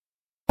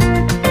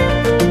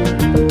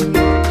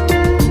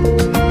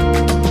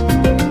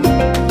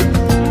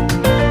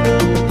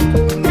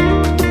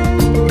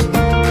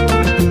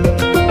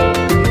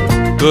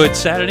Good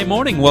Saturday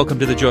morning. Welcome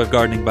to the Joy of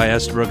Gardening by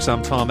Estabrooks.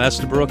 I'm Tom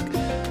Estabrook,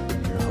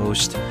 your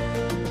host.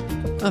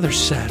 Another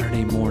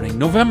Saturday morning,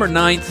 November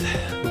 9th,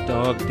 the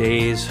dog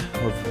days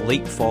of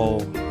late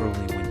fall,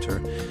 early winter.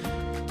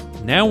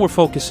 Now we're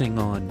focusing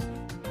on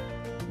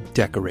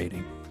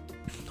decorating.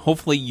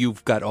 Hopefully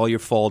you've got all your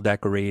fall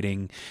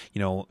decorating,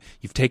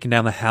 you've taken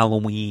down the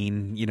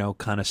Halloween,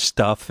 kind of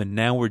stuff, and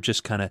now we're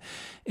just kind of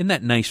in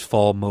that nice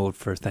fall mode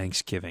for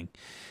Thanksgiving.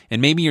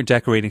 And maybe your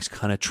decorating's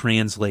kind of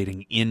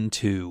translating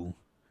into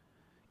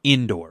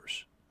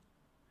indoors.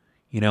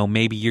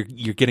 Maybe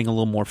you're getting a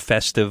little more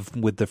festive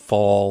with the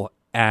fall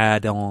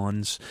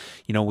add-ons.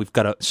 We've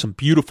got some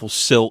beautiful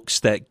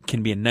silks that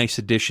can be a nice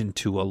addition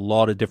to a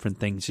lot of different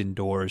things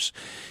indoors.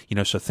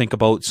 So think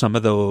about some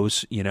of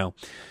those.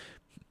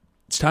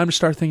 It's time to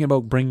start thinking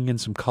about bringing in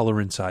some color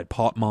inside.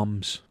 Pot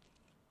mums,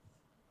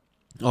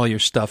 all your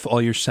stuff,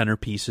 all your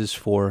centerpieces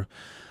for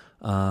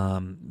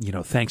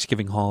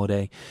Thanksgiving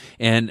holiday.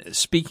 And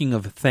speaking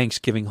of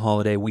Thanksgiving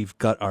holiday, we've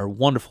got our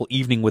wonderful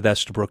Evening with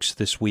Estabrooks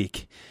this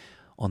week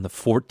on the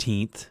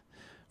 14th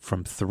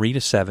from 3 to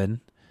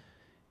 7.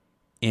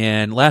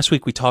 And last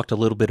week we talked a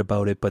little bit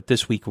about it, but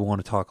this week we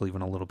want to talk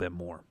even a little bit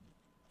more.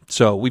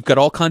 So we've got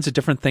all kinds of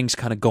different things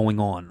kind of going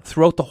on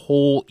throughout the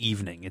whole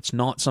evening. It's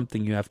not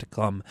something you have to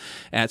come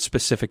at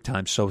specific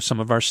times. So some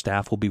of our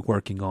staff will be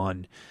working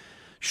on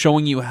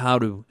showing you how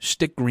to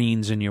stick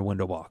greens in your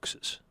window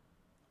boxes.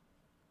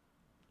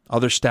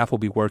 Other staff will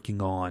be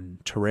working on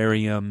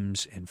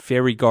terrariums and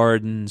fairy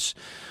gardens.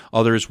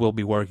 Others will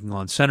be working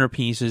on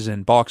centerpieces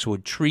and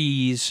boxwood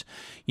trees.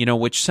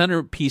 Which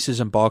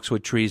centerpieces and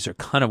boxwood trees are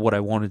kind of what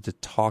I wanted to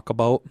talk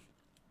about.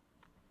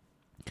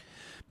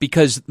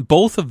 Because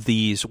both of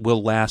these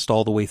will last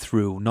all the way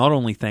through, not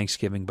only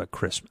Thanksgiving, but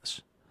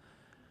Christmas.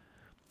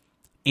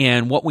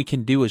 And what we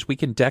can do is we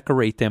can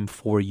decorate them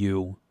for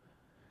you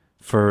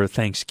for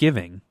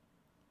Thanksgiving.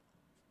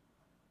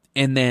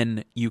 And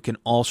then you can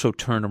also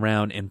turn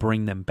around and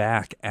bring them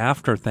back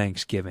after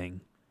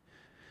Thanksgiving.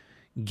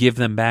 Give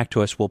them back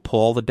to us. We'll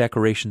pull all the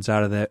decorations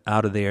out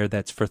of there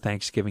that's for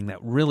Thanksgiving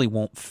that really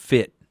won't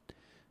fit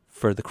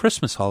for the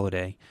Christmas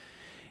holiday.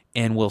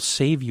 And we'll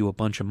save you a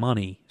bunch of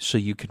money so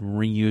you can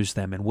reuse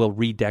them, and we'll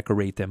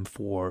redecorate them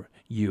for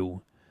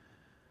you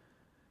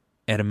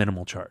at a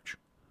minimal charge.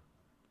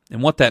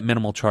 And what that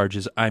minimal charge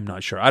is, I'm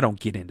not sure. I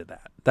don't get into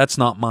that. That's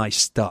not my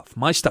stuff.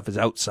 My stuff is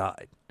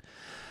outside.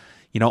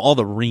 All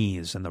the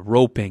wreaths and the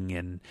roping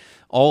and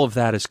all of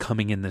that is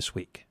coming in this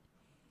week.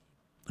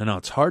 I know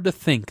it's hard to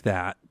think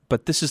that,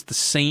 but this is the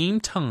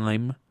same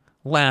time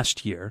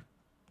last year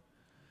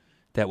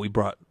that we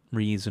brought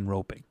wreaths and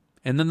roping.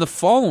 And then the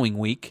following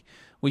week,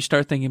 we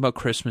start thinking about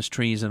Christmas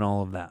trees and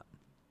all of that.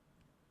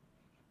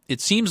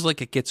 It seems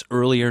like it gets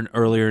earlier and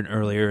earlier and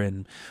earlier,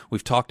 and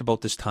we've talked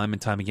about this time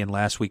and time again.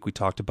 Last week we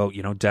talked about,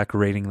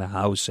 decorating the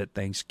house at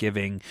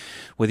Thanksgiving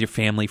with your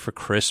family for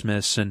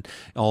Christmas and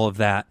all of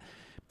that.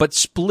 But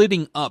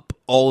splitting up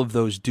all of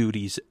those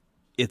duties,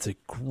 it's a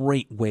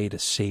great way to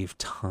save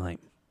time.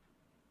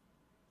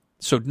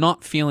 So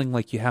not feeling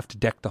like you have to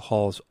deck the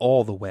halls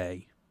all the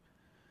way,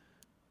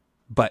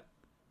 but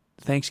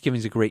Thanksgiving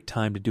is a great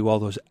time to do all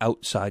those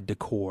outside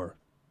decor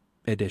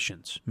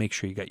additions. Make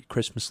sure you got your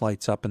Christmas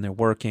lights up and they're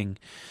working.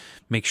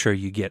 Make sure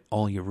you get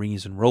all your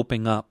wreaths and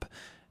roping up.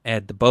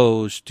 Add the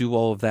bows. Do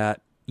all of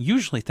that.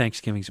 Usually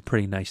Thanksgiving is a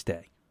pretty nice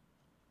day.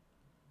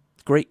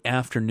 Great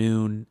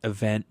afternoon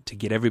event to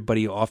get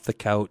everybody off the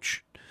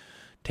couch.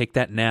 Take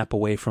that nap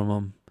away from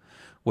them,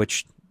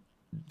 which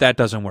that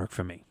doesn't work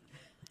for me.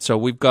 So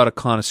we've got to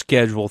kind of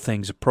schedule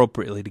things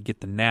appropriately to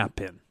get the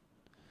nap in.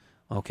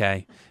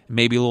 Okay,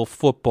 maybe a little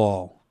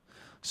football,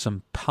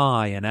 some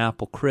pie and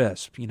apple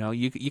crisp.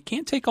 You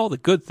can't take all the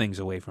good things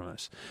away from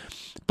us.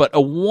 But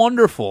a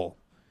wonderful,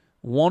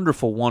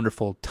 wonderful,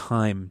 wonderful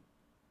time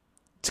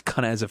to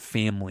kind of as a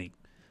family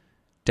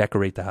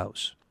decorate the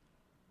house.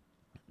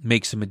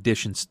 Make some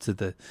additions to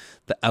the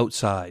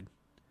outside.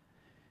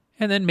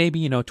 And then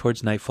maybe,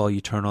 towards nightfall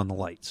you turn on the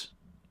lights.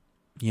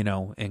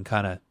 And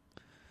kind of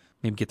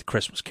maybe get the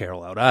Christmas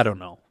Carol out. I don't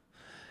know.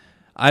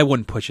 I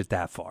wouldn't push it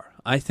that far.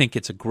 I think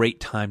it's a great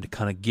time to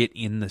kind of get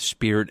in the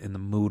spirit and the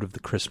mood of the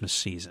Christmas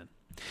season.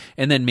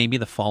 And then maybe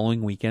the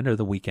following weekend or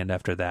the weekend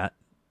after that,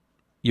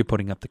 you're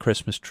putting up the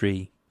Christmas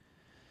tree.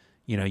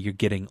 You're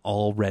getting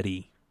all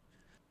ready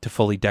to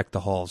fully deck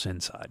the halls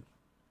inside.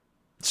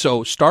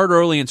 So start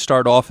early and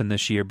start often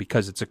this year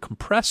because it's a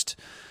compressed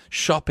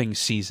shopping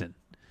season.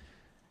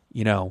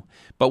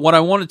 But what I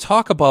want to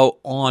talk about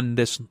on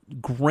this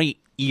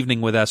great Evening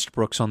with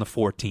Estabrooks on the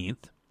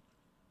 14th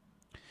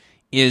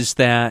is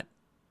that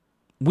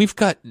we've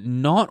got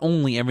not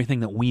only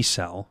everything that we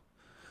sell,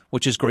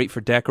 which is great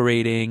for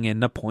decorating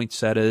and the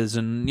poinsettias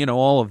and,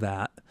 all of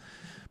that,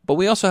 but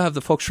we also have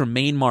the folks from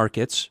Maine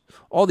Markets.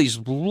 All these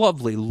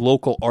lovely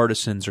local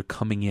artisans are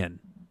coming in,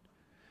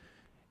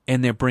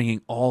 and they're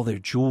bringing all their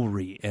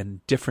jewelry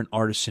and different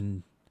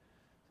artisan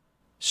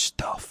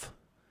stuff.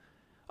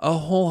 A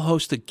whole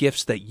host of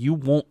gifts that you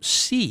won't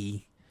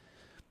see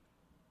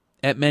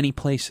at many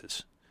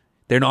places.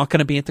 They're not going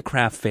to be at the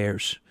craft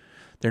fairs.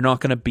 They're not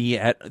going to be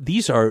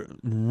these are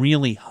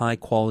really high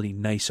quality,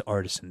 nice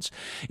artisans.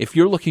 If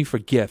you're looking for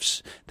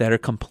gifts that are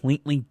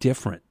completely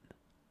different,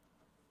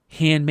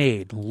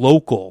 handmade,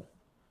 local,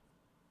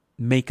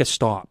 make a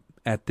stop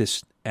at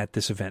this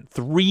event.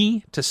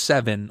 3 to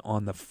 7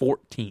 on the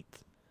 14th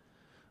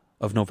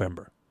of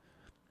November.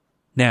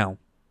 Now,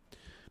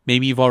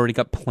 maybe you've already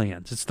got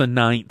plans. It's the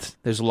 9th.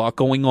 There's a lot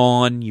going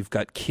on. You've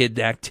got kid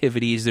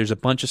activities. There's a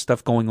bunch of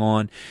stuff going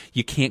on.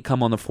 You can't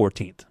come on the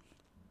 14th.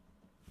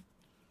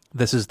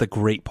 This is the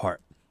great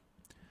part.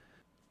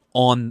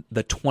 On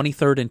the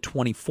 23rd and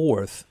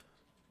 24th,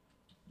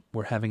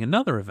 we're having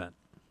another event.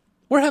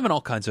 We're having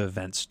all kinds of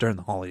events during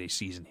the holiday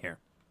season here.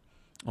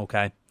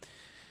 Okay?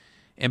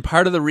 And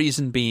part of the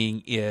reason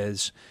being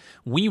is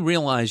we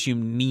realize you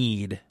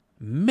need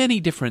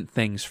many different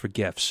things for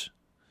gifts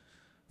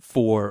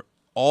for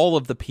all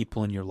of the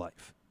people in your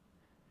life.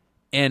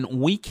 And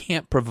we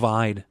can't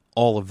provide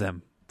all of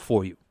them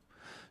for you.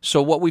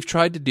 So what we've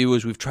tried to do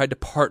is we've tried to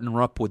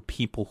partner up with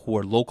people who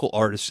are local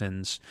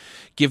artisans,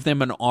 give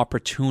them an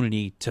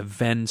opportunity to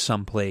vend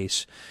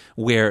someplace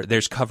where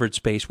there's covered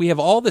space. We have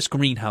all this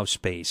greenhouse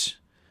space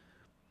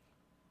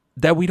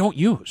that we don't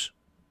use.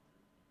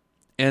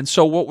 And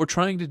so what we're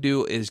trying to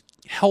do is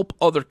help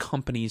other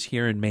companies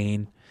here in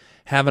Maine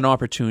have an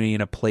opportunity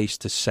and a place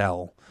to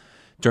sell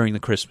during the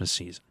Christmas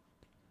season.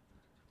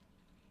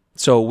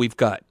 So we've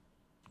got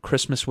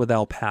Christmas with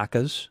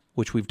Alpacas,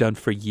 which we've done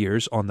for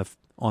years on the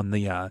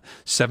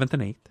 7th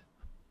and 8th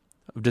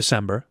of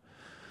December.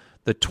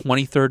 The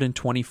 23rd and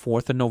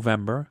 24th of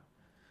November,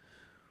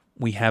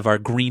 we have our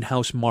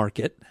greenhouse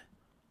market.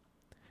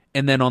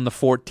 And then on the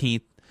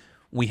 14th,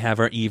 we have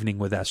our evening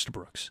with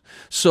Estabrooks.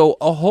 So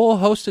a whole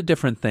host of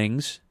different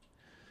things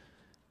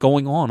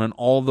going on in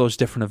all those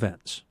different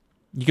events.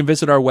 You can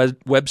visit our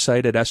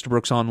website at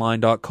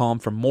estabrooksonline.com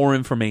for more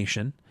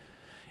information.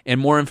 And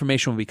more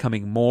information will be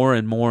coming more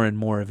and more and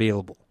more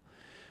available.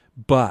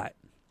 But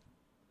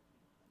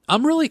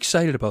I'm really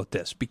excited about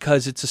this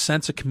because it's a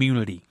sense of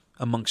community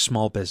amongst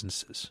small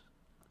businesses.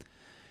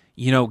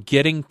 You know,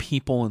 getting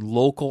people and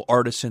local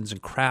artisans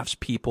and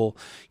craftspeople,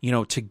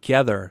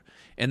 together.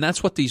 And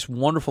that's what these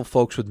wonderful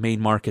folks with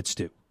Maine Markets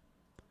do.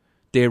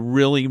 They're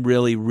really,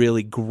 really,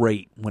 really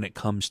great when it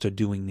comes to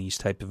doing these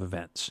type of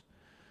events.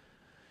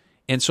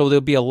 And so there'll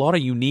be a lot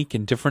of unique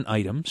and different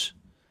items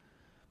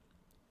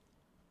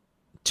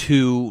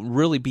to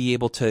really be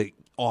able to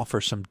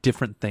offer some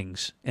different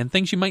things and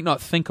things you might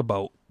not think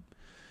about,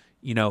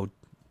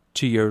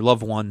 to your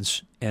loved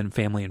ones and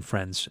family and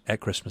friends at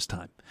Christmas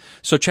time.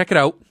 So check it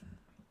out.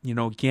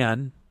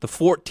 Again, the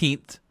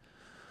 14th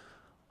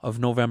of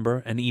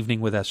November, an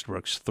evening with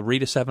Estabrooks, 3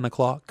 to 7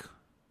 o'clock.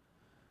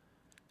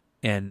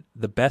 And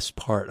the best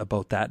part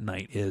about that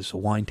night is a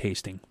wine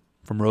tasting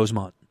from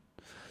Rosemont.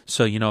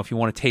 So, if you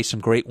want to taste some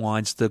great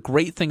wines, the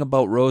great thing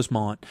about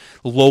Rosemont,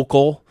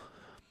 local,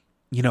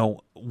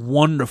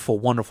 wonderful,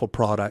 wonderful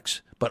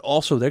products, but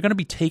also they're going to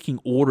be taking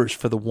orders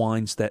for the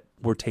wines that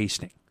we're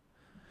tasting.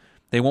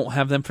 They won't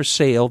have them for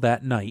sale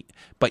that night,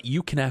 but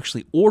you can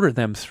actually order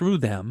them through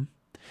them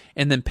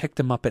and then pick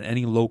them up at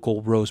any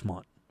local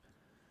Rosemont.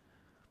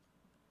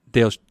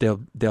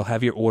 They'll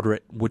have your order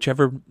at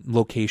whichever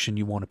location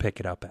you want to pick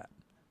it up at.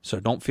 So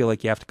don't feel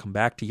like you have to come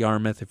back to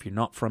Yarmouth if you're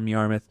not from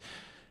Yarmouth.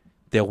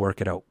 They'll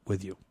work it out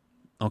with you.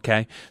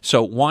 Okay,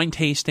 so wine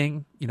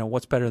tasting,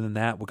 what's better than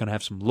that? We're going to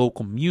have some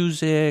local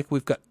music.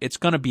 It's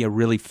going to be a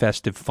really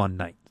festive, fun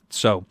night.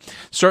 So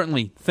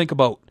certainly think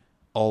about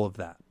all of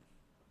that.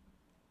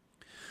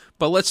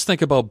 But let's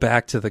think about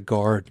back to the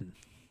garden.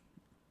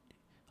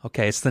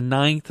 Okay, it's the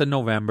 9th of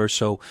November,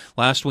 so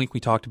last week we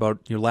talked about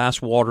your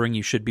last watering.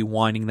 You should be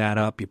winding that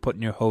up. You're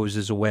putting your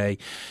hoses away.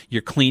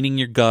 You're cleaning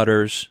your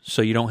gutters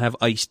so you don't have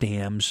ice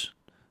dams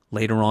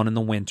later on in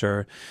the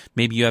winter.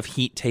 Maybe you have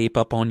heat tape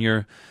up on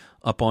your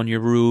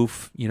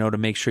roof, to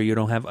make sure you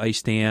don't have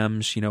ice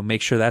dams.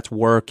 Make sure that's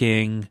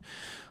working.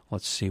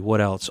 Let's see, what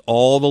else?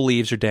 All the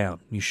leaves are down.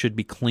 You should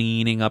be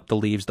cleaning up the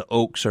leaves. The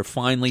oaks are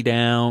finally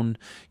down.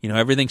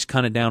 Everything's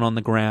kind of down on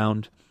the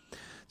ground.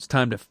 It's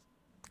time to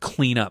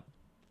clean up.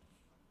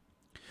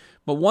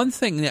 But one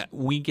thing that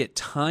we get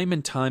time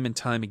and time and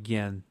time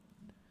again,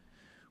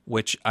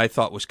 which I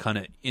thought was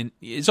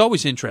is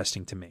always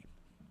interesting to me.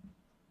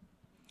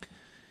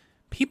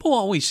 People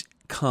always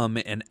come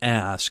and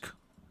ask,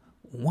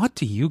 what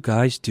do you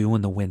guys do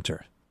in the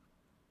winter?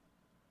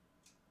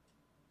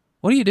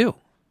 What do you do?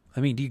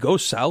 Do you go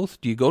south?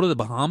 Do you go to the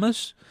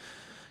Bahamas?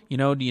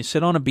 Do you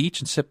sit on a beach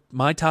and sip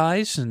Mai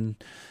Tais and,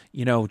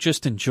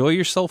 just enjoy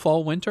yourself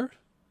all winter?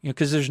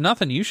 Because there's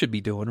nothing you should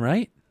be doing,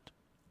 right?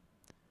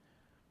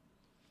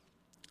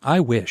 I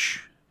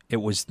wish it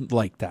was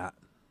like that.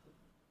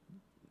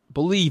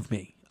 Believe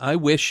me, I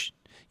wish,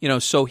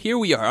 so here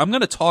we are. I'm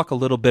going to talk a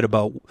little bit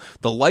about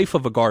the life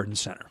of a garden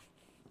center.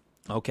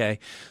 Okay,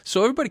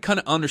 so everybody kind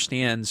of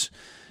understands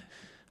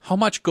how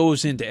much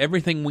goes into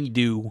everything we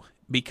do,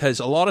 because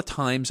a lot of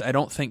times I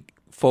don't think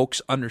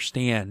folks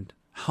understand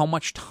how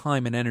much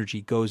time and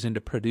energy goes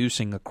into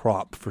producing a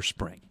crop for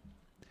spring.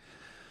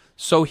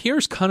 So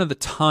here's kind of the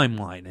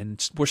timeline,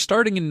 and we're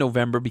starting in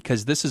November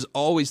because this is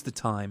always the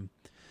time.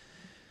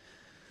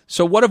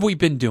 So what have we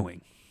been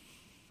doing?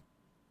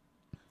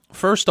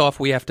 First off,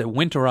 we have to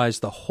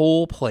winterize the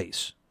whole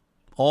place,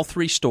 all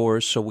 3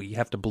 stores, so we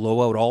have to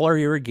blow out all our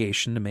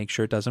irrigation to make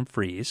sure it doesn't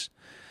freeze.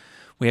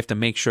 We have to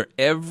make sure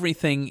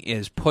everything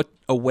is put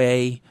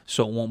away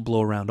so it won't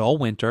blow around all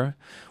winter.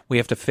 We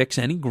have to fix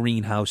any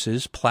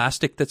greenhouses,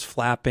 plastic that's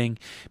flapping,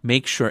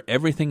 make sure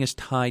everything is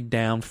tied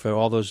down for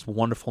all those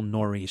wonderful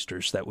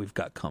nor'easters that we've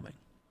got coming.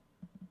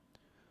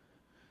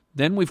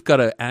 Then we've got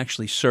to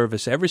actually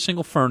service every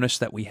single furnace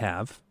that we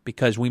have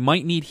because we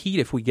might need heat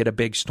if we get a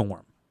big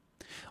storm.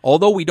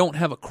 Although we don't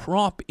have a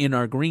crop in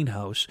our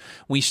greenhouse,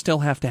 we still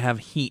have to have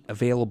heat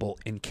available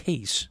in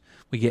case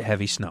we get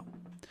heavy snow.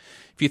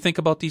 If you think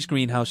about these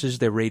greenhouses,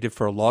 they're rated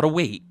for a lot of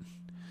weight,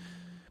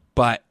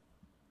 but,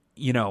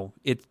 you know,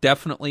 it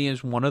definitely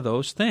is one of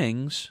those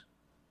things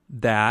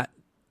that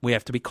we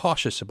have to be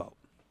cautious about.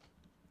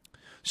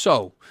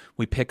 So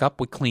we pick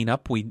up, we clean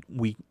up, we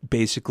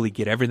basically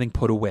get everything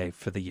put away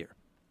for the year.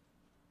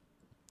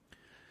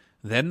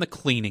 Then the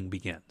cleaning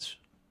begins.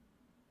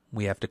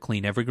 We have to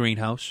clean every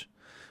greenhouse.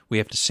 We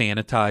have to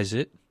sanitize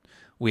it.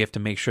 We have to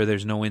make sure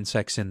there's no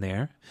insects in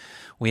there.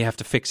 We have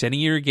to fix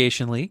any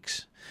irrigation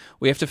leaks.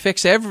 We have to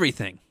fix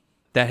everything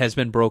that has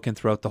been broken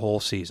throughout the whole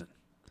season.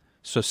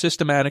 So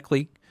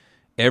systematically,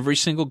 every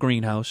single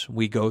greenhouse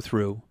we go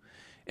through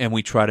and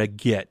we try to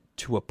get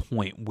to a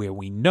point where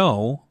we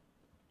know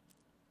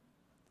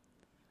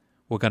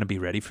we're going to be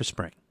ready for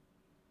spring.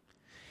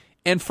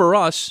 And for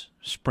us,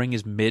 spring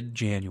is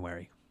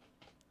mid-January.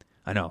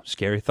 I know,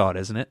 scary thought,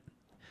 isn't it?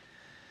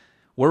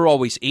 We're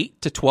always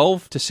 8 to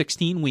 12 to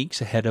 16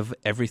 weeks ahead of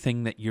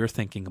everything that you're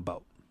thinking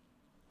about.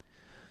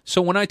 So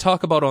when I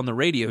talk about on the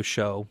radio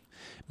show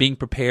being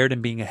prepared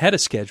and being ahead of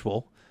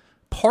schedule,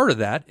 part of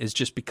that is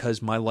just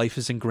because my life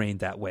is ingrained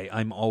that way.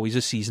 I'm always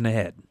a season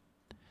ahead.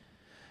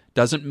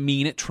 Doesn't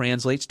mean it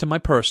translates to my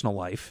personal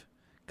life,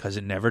 because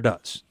it never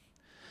does.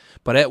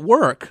 But at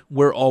work,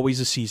 we're always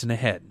a season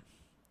ahead.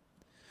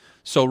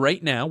 So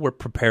right now, we're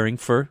preparing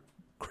for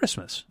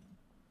Christmas.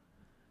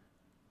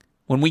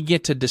 When we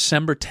get to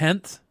December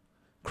 10th,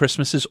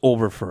 Christmas is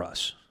over for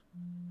us.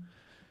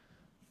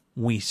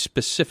 We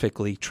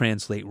specifically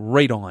translate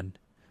right on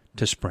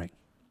to spring.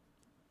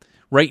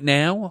 Right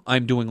now,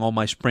 I'm doing all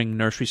my spring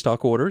nursery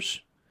stock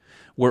orders.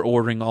 We're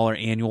ordering all our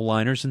annual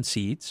liners and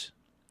seeds.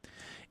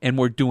 And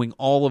we're doing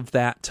all of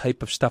that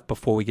type of stuff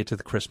before we get to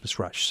the Christmas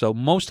rush. So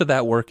most of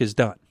that work is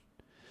done.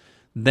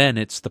 Then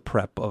it's the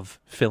prep of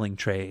filling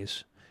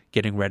trays,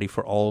 getting ready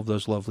for all of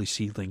those lovely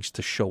seedlings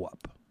to show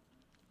up.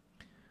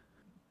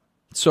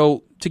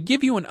 So to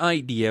give you an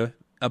idea,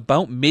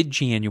 about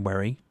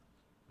mid-January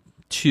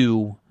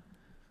to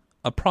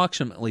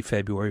approximately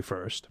February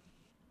 1st,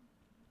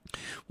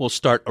 we'll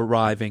start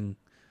arriving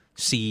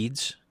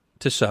seeds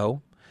to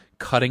sow,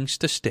 cuttings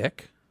to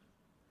stick.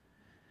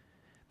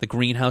 The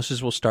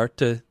greenhouses will start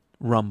to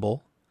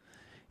rumble,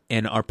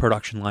 and our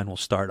production line will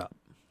start up.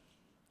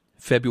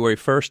 February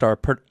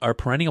 1st, our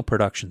perennial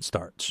production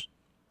starts.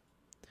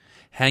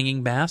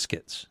 Hanging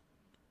baskets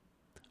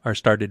are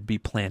started to be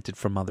planted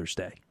for Mother's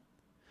Day.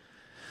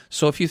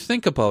 So if you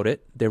think about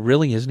it, there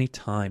really isn't any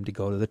time to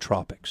go to the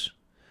tropics.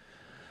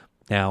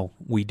 Now,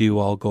 we do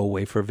all go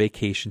away for a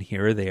vacation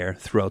here or there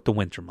throughout the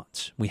winter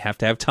months. We have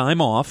to have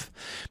time off,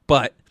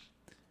 but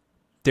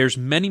there's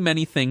many,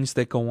 many things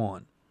that go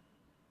on.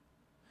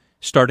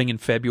 Starting in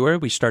February,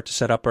 we start to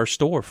set up our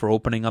store for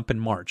opening up in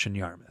March in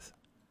Yarmouth.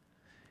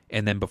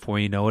 And then before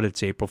you know it,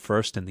 it's April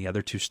 1st and the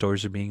other 2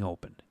 stores are being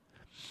opened.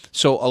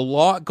 So a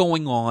lot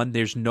going on.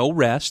 There's no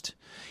rest.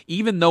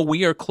 Even though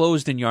we are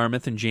closed in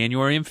Yarmouth in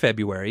January and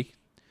February,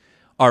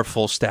 our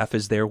full staff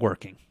is there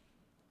working.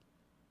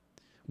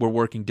 We're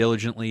working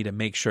diligently to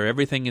make sure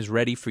everything is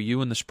ready for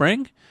you in the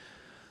spring.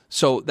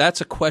 So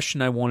that's a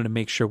question I wanted to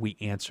make sure we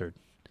answered.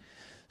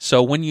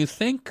 So when you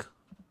think,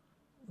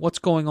 what's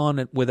going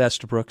on with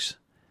Estabrooks,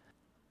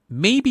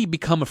 maybe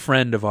become a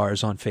friend of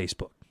ours on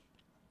Facebook.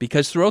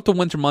 Because throughout the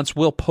winter months,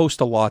 we'll post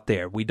a lot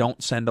there. We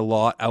don't send a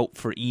lot out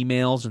for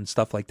emails and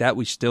stuff like that.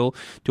 We still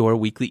do our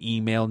weekly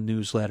email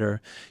newsletter,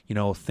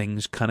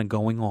 things kind of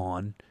going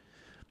on.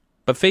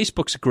 But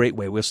Facebook's a great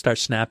way. We'll start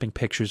snapping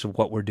pictures of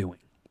what we're doing.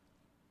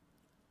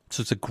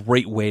 So it's a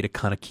great way to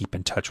kind of keep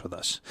in touch with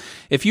us.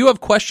 If you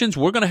have questions,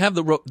 we're going to have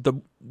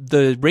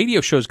the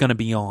radio show is going to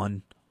be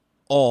on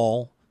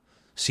all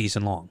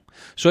season long.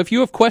 So if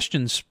you have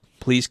questions,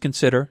 please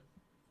consider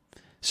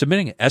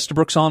submitting it.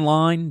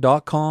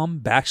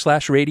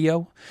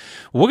 EstabrooksOnline.com/radio.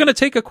 We're going to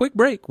take a quick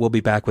break. We'll be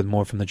back with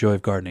more from the Joy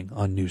of Gardening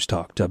on News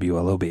Talk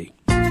WLOB.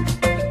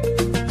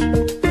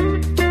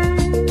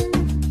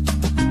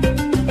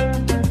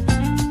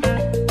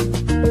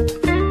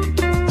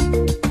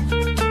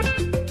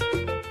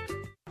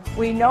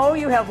 We know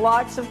you have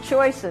lots of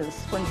choices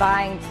when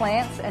buying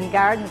plants and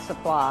garden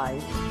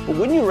supplies. But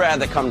wouldn't you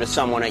rather come to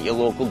someone at your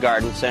local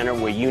garden center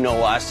where you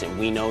know us and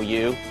we know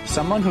you?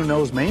 Someone who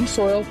knows Maine's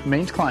soil,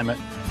 Maine's climate,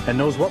 and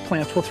knows what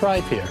plants will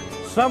thrive here.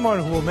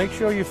 someone who will make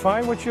sure you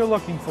find what you're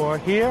looking for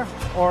here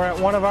or at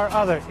one of our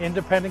other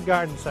independent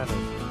garden centers.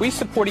 We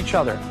support each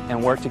other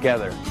and work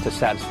together to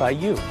satisfy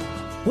you.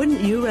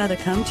 Wouldn't you rather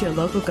come to your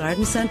local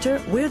garden center?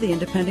 We're the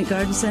Independent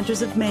Garden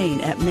Centers of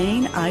Maine at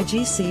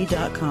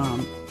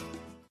maineigc.com.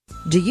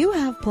 Do you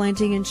have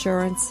planting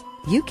insurance?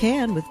 You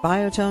can with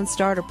Biotone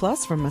Starter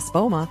Plus from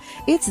Espoma.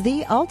 It's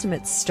the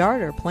ultimate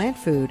starter plant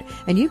food,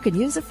 and you can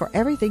use it for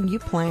everything you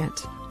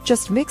plant.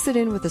 Just mix it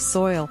in with the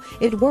soil.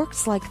 It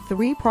works like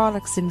 3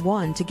 products in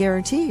one to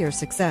guarantee your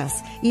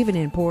success, even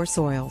in poor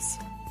soils.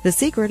 The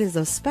secret is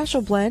a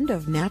special blend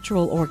of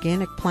natural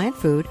organic plant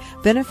food,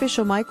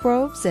 beneficial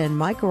microbes, and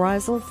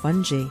mycorrhizal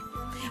fungi.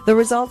 The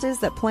result is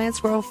that plants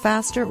grow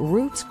faster,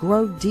 roots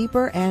grow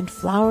deeper, and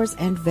flowers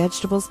and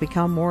vegetables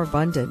become more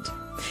abundant.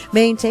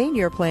 Maintain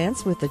your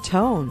plants with the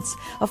Tones,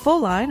 a full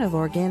line of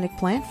organic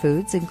plant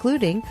foods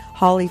including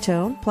holly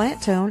tone,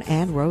 plant tone,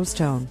 and rose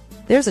tone.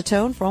 There's a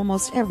tone for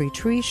almost every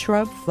tree,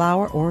 shrub,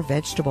 flower, or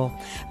vegetable.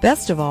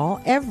 Best of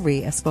all,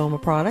 every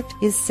Espoma product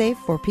is safe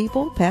for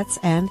people, pets,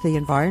 and the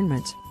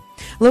environment.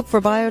 Look for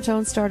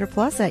Biotone Starter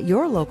Plus at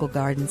your local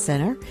garden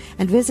center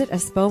and visit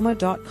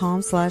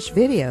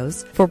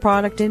espoma.com/videos for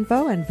product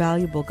info and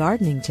valuable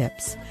gardening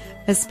tips.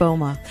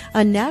 Espoma,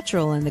 a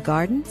natural in the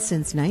garden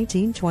since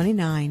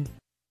 1929.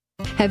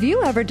 Have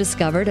you ever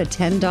discovered a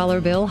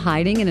 $10 bill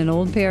hiding in an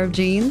old pair of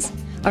jeans?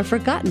 A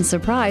forgotten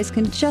surprise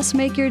can just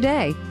make your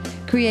day.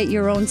 Create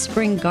your own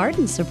spring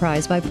garden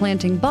surprise by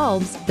planting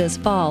bulbs this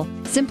fall.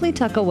 Simply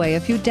tuck away a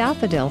few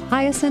daffodil,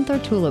 hyacinth, or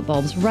tulip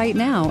bulbs right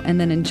now and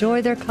then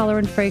enjoy their color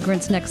and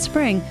fragrance next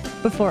spring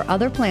before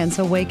other plants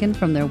awaken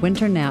from their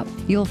winter nap.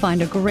 You'll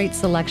find a great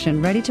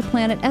selection ready to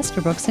plant at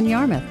Estabrooks in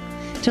Yarmouth.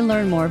 To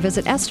learn more,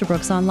 visit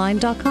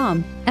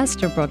EstabrooksOnline.com.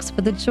 Estabrooks,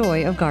 for the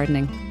joy of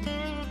gardening.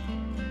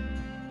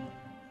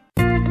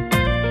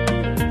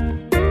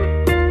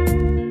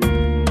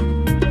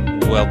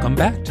 Welcome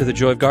back to the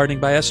Joy of Gardening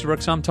by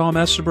Estabrooks. I'm Tom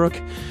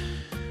Estabrook.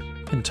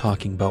 Been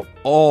talking about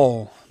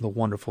all the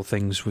wonderful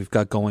things we've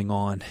got going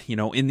on,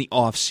 in the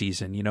off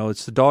season.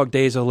 It's the dog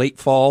days of late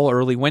fall,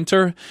 early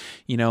winter.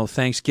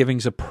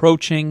 Thanksgiving's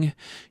approaching.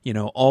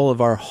 All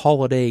of our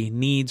holiday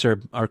needs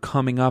are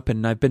coming up,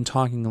 and I've been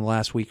talking the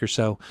last week or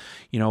so,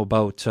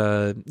 about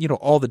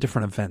all the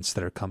different events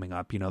that are coming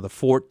up. The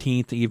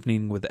 14th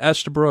evening with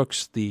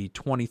Estabrooks, the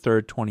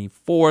 23rd,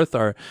 24th,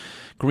 our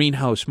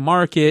greenhouse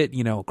market.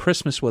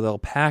 Christmas with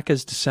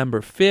alpacas,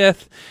 December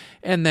 5th.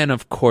 And then,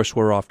 of course,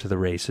 we're off to the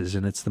races,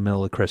 and it's the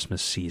middle of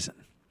Christmas season.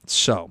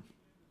 So,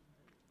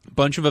 a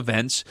bunch of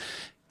events,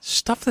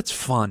 stuff that's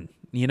fun.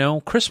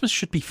 Christmas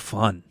should be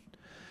fun.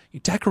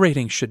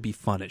 Decorating should be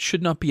fun. It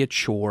should not be a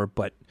chore,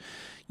 but,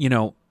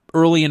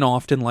 early and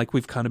often, like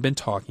we've kind of been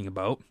talking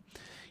about.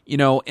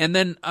 And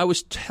then I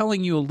was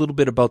telling you a little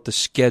bit about the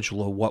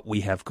schedule of what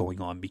we have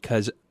going on,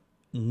 because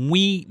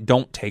we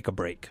don't take a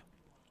break.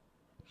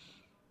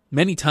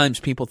 Many times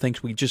people think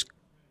we just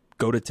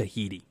go to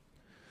Tahiti,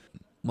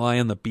 lie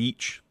on the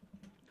beach.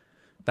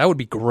 That would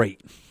be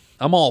great.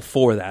 I'm all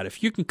for that.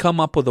 If you can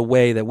come up with a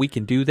way that we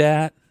can do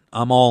that,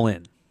 I'm all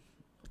in.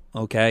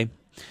 Okay?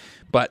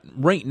 But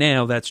right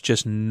now, that's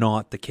just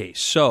not the case.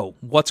 So,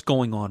 what's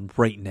going on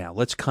right now?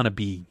 Let's kind of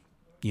be,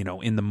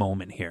 in the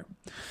moment here.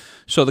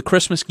 So, the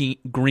Christmas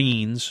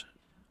greens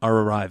are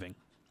arriving.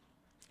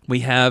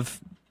 We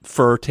have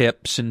fir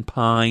tips and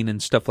pine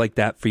and stuff like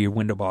that for your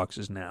window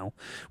boxes now.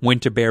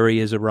 Winterberry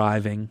is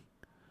arriving.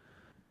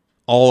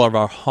 All of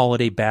our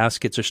holiday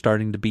baskets are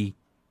starting to be,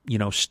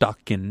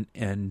 stuck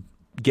and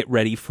get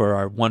ready for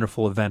our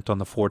wonderful event on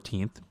the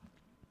 14th.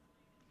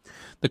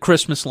 The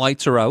Christmas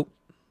lights are out.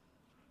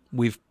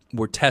 We're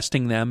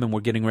testing them, and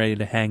we're getting ready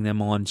to hang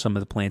them on some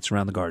of the plants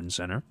around the garden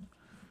center.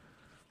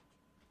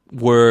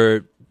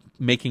 We're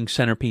making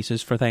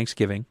centerpieces for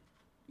Thanksgiving,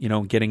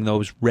 getting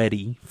those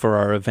ready for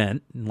our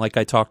event. And like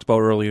I talked about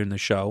earlier in the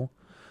show,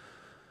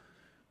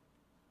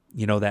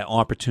 that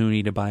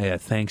opportunity to buy a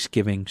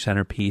Thanksgiving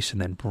centerpiece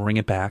and then bring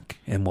it back,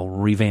 and we'll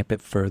revamp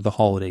it for the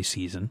holiday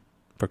season,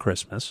 for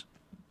Christmas.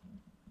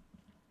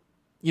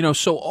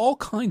 So all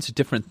kinds of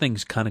different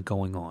things kind of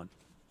going on.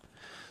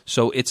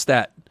 So it's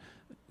that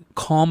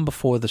calm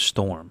before the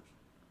storm,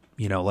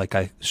 like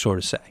I sort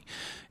of say.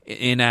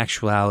 In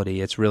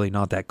actuality, it's really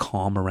not that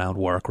calm around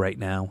work right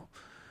now.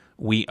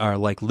 We are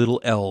like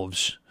little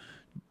elves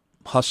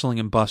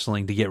hustling and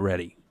bustling to get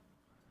ready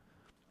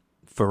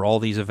for all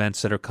these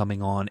events that are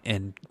coming on,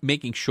 and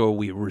making sure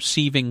we're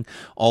receiving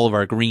all of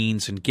our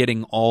greens and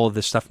getting all of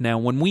this stuff. Now,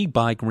 when we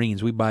buy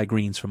greens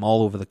from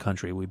all over the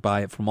country. We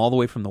buy it from all the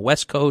way from the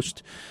West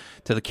Coast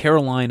to the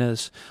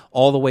Carolinas,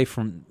 all the way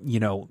from,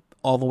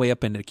 all the way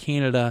up into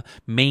Canada,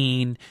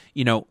 Maine.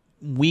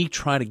 We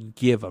try to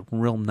give a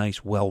real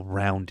nice,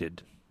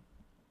 well-rounded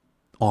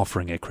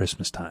offering at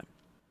Christmas time.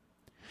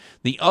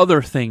 The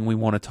other thing we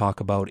want to talk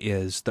about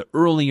is the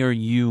earlier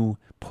you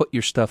put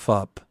your stuff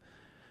up,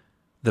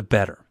 the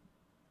better.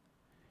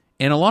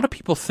 And a lot of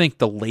people think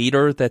the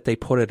later that they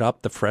put it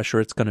up, the fresher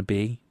it's going to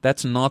be.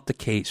 That's not the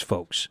case,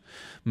 folks.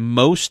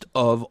 Most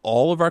of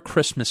all of our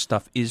Christmas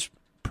stuff is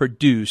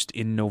produced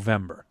in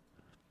November.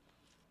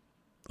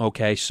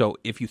 Okay, so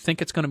if you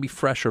think it's going to be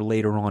fresher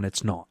later on,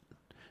 it's not.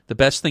 The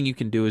best thing you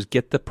can do is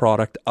get the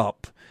product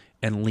up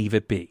and leave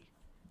it be.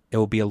 It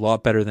will be a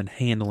lot better than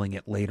handling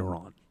it later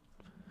on.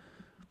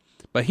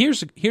 But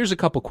here's a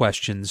couple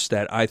questions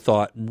that I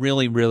thought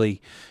really,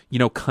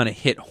 kind of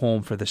hit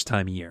home for this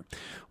time of year.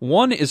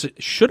 One is,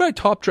 should I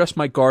top dress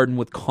my garden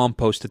with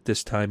compost at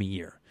this time of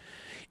year?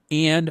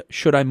 And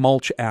should I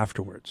mulch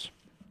afterwards?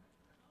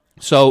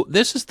 So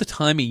this is the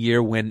time of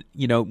year when,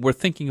 we're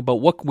thinking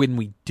about what can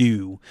we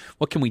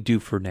do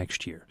for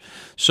next year.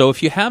 So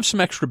if you have some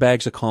extra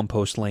bags of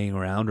compost laying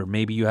around, or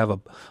maybe you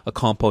have a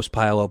compost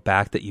pile out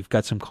back that you've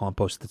got some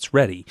compost that's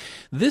ready,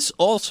 this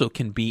also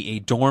can be a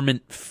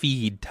dormant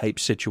feed type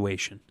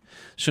situation.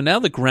 So now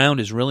the ground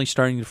is really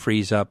starting to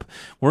freeze up.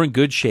 We're in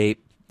good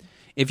shape.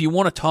 If you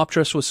want to top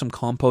dress with some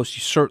compost,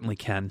 you certainly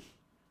can.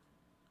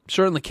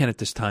 Certainly can at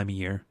this time of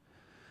year.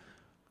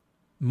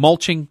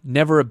 Mulching,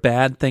 never a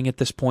bad thing at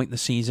this point in the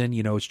season.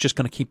 It's just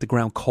going to keep the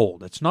ground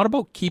cold. It's not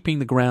about keeping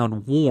the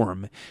ground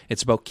warm.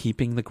 It's about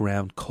keeping the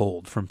ground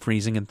cold from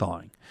freezing and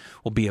thawing.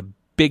 Will be a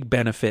big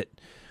benefit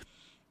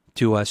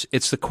to us.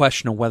 It's the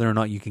question of whether or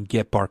not you can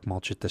get bark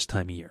mulch at this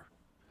time of year.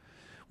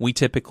 We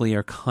typically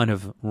are kind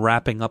of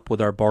wrapping up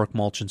with our bark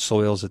mulch and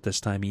soils at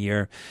this time of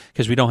year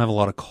because we don't have a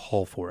lot of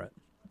call for it.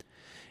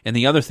 And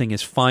the other thing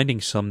is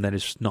finding some that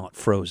is not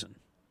frozen.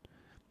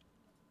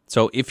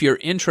 So if you're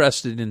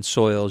interested in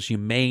soils, you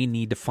may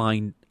need to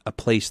find a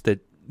place that,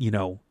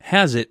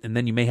 has it, and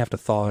then you may have to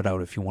thaw it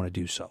out if you want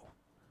to do so.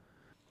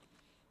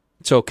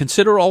 So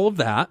consider all of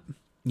that,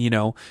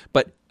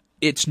 but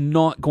it's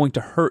not going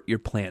to hurt your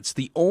plants.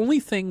 The only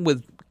thing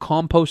with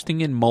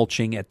composting and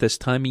mulching at this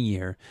time of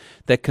year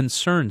that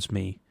concerns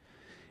me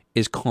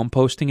is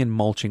composting and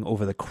mulching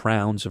over the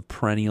crowns of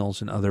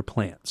perennials and other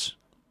plants.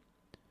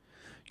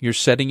 You're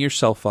setting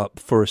yourself up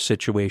for a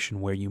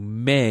situation where you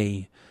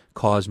may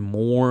cause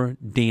more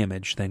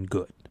damage than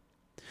good.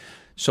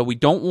 So we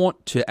don't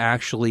want to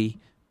actually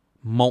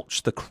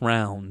mulch the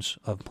crowns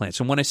of plants.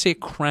 And when I say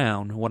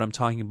crown, what I'm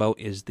talking about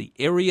is the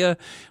area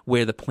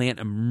where the plant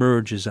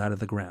emerges out of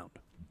the ground.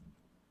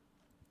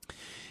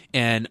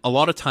 And a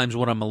lot of times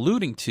what I'm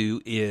alluding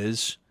to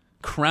is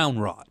crown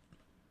rot.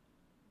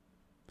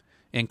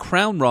 And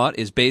crown rot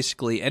is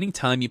basically any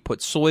time you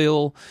put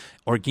soil,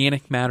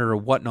 organic matter, or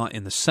whatnot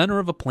in the center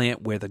of a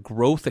plant where the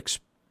growth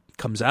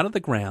comes out of the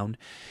ground,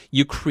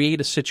 you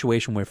create a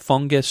situation where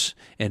fungus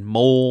and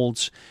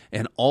molds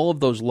and all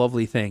of those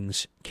lovely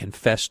things can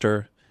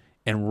fester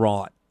and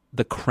rot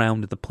the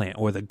crown of the plant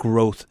or the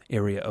growth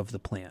area of the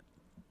plant.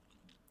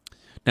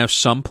 Now,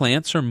 some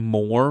plants are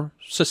more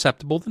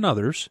susceptible than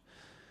others,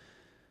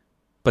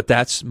 but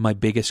that's my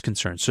biggest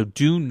concern. So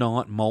do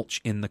not mulch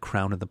in the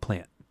crown of the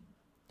plant.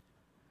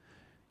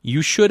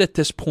 You should, at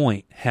this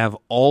point, have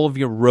all of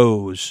your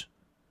rows,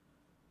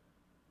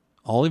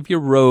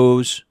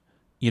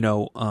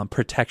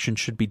 protection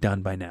should be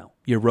done by now.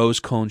 Your rose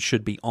cones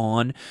should be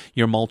on.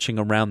 Your mulching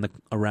around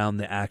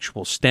the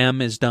actual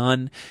stem is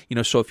done.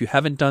 So if you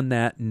haven't done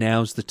that,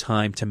 now's the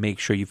time to make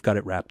sure you've got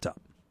it wrapped up.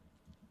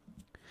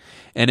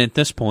 And at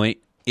this point,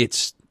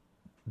 it's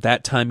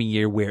that time of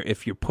year where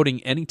if you're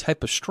putting any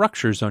type of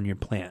structures on your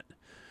plant,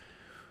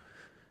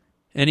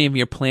 any of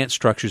your plant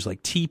structures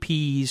like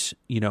teepees,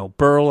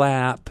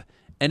 burlap,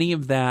 any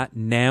of that,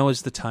 now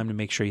is the time to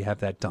make sure you have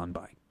that done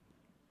by.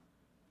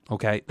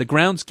 Okay, the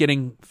ground's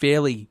getting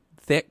fairly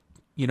thick,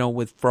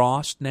 with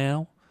frost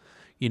now,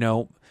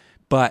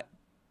 but,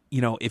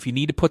 if you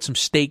need to put some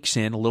stakes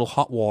in, a little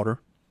hot water,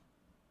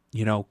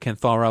 can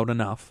thaw out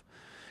enough,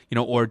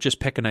 or just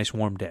pick a nice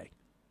warm day.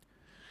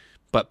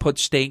 But put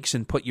stakes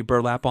and put your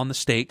burlap on the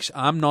stakes.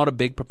 I'm not a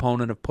big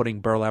proponent of putting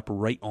burlap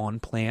right on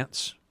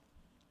plants,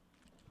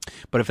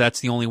 but if that's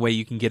the only way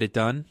you can get it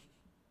done,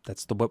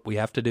 that's what we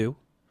have to do.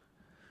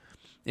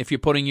 If you're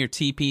putting your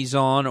teepees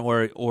on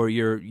or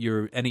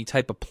your any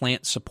type of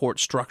plant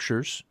support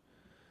structures,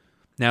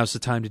 now's the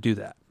time to do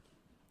that.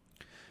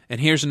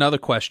 And here's another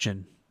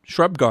question.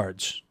 Shrub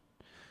guards.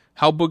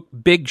 How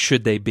big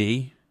should they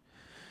be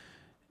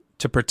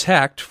to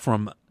protect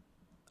from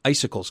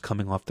icicles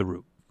coming off the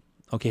root?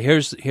 Okay,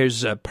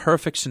 here's a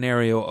perfect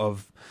scenario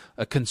of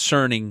a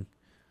concerning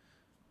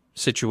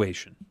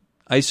situation.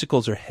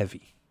 Icicles are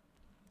heavy,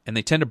 and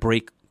they tend to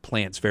break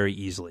plants very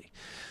easily.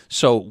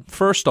 So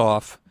first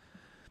off,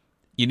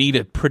 you need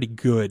a pretty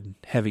good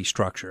heavy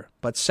structure.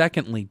 But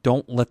secondly,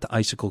 don't let the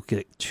icicle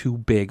get too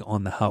big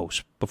on the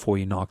house before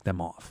you knock them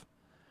off.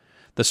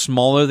 The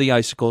smaller the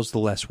icicles, the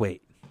less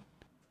weight.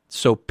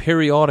 So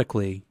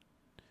periodically,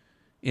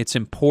 it's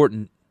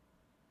important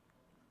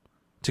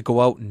to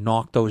go out and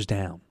knock those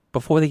down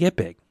before they get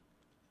big.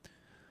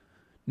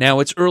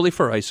 Now, it's early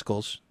for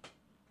icicles.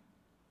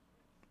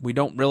 We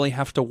don't really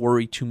have to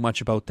worry too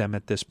much about them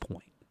at this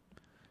point.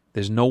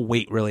 There's no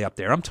weight really up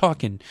there. I'm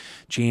talking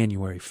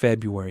January,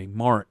 February,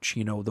 March,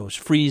 those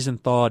freeze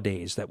and thaw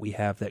days that we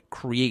have that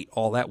create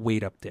all that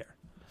weight up there.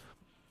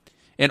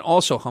 And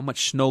also, how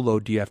much snow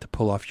load do you have to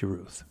pull off your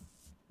roof?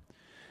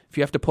 If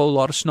you have to pull a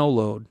lot of snow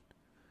load,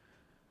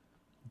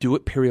 do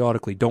it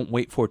periodically. Don't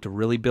wait for it to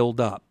really build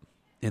up,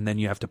 and then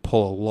you have to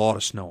pull a lot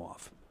of snow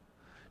off.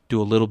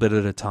 Do a little bit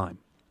at a time.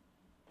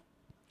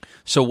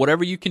 So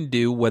whatever you can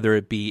do, whether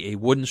it be a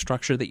wooden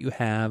structure that you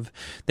have,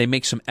 they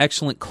make some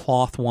excellent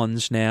cloth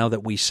ones now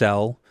that we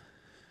sell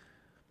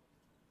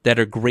that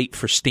are great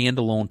for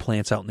standalone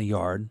plants out in the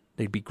yard.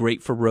 They'd be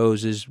great for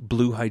roses,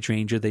 blue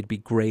hydrangea. They'd be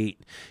great.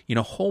 You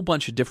know, a whole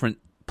bunch of different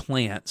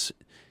plants.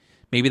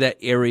 Maybe that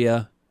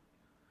area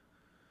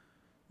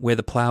where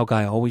the plow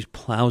guy always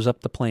plows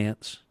up the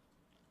plants.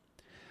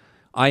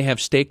 I have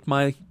staked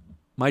my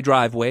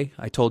driveway.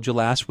 I told you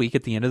last week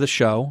at the end of the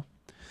show.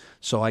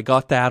 So I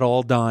got that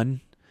all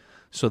done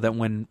so that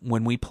when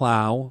we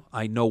plow,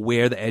 I know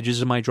where the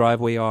edges of my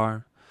driveway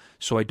are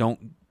so I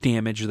don't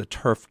damage the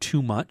turf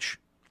too much.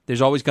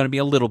 There's always going to be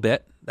a little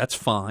bit. That's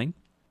fine.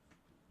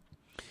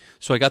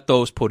 So I got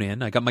those put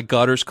in. I got my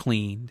gutters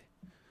cleaned.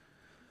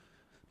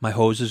 My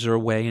hoses are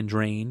away and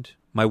drained.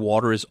 My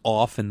water is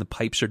off and the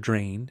pipes are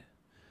drained.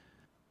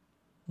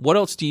 What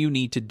else do you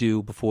need to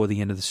do before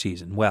the end of the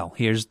season? Well,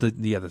 here's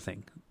the other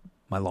thing.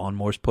 My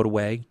lawnmower's put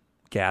away.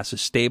 Gas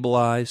is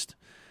stabilized.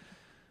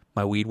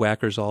 My weed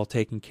whacker's all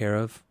taken care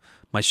of.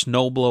 My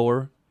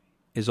snowblower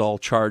is all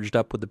charged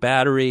up with the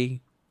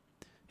battery.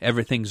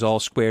 Everything's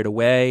all squared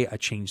away. I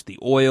changed the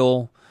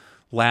oil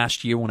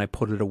last year when I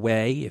put it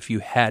away. If you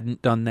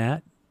hadn't done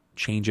that,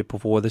 change it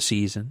before the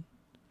season.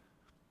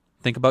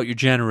 Think about your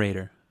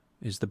generator.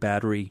 Is the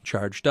battery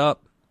charged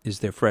up? Is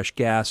there fresh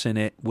gas in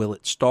it? Will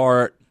it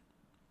start?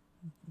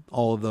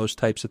 All of those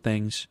types of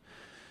things.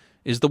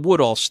 Is the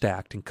wood all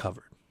stacked and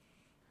covered?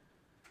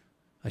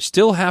 I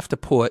still have to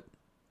put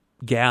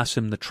gas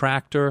in the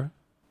tractor.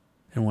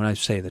 And when I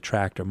say the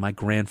tractor, my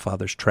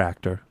grandfather's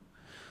tractor.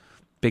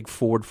 Big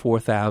Ford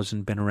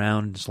 4000, been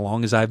around as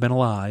long as I've been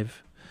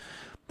alive.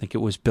 I think it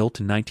was built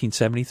in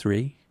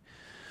 1973.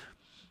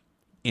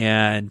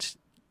 And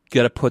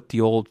got to put the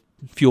old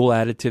fuel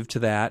additive to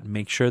that and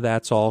make sure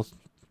that's all,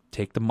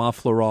 take the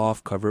muffler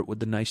off, cover it with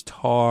the nice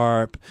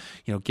tarp,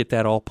 get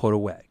that all put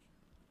away.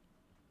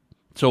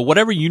 So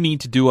whatever you need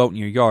to do out in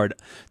your yard,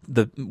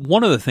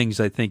 one of the things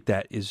I think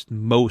that is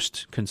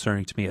most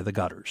concerning to me are the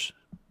gutters.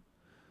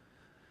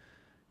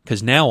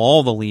 Because now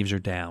all the leaves are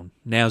down.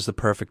 Now's the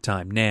perfect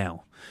time.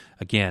 Now,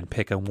 again,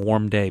 pick a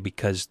warm day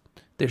because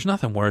there's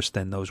nothing worse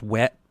than those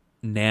wet,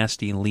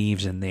 nasty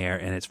leaves in there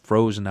and it's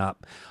frozen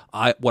up.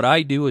 What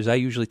I do is I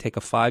usually take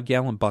a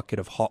 5-gallon bucket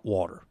of hot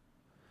water.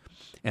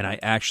 And I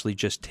actually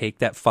just take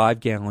that 5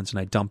 gallons and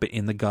I dump it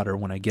in the gutter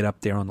when I get up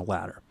there on the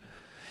ladder.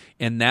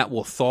 And that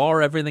will thaw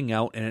everything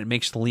out, and it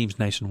makes the leaves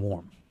nice and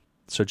warm.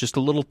 So just a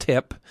little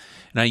tip,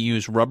 and I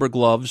use rubber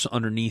gloves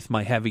underneath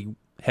my heavy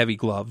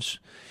gloves,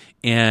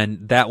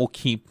 and that will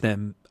keep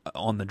them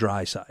on the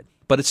dry side.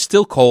 But it's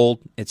still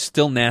cold. It's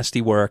still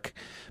nasty work,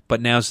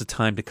 but now's the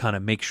time to kind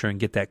of make sure and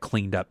get that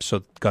cleaned up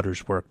so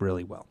gutters work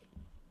really well.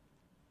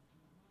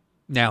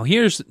 Now,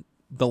 here's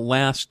the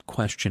last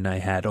question I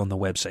had on the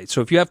website.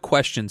 So if you have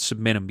questions,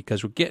 submit them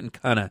because we're getting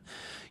kind of,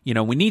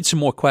 we need some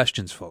more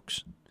questions,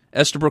 folks.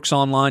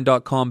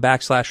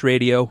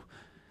 EstabrooksOnline.com/radio.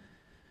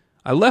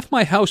 I left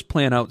my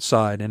houseplant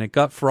outside and it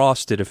got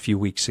frosted a few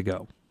weeks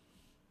ago.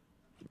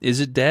 Is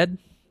it dead?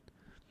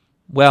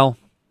 Well,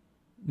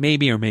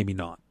 maybe or maybe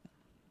not.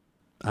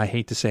 I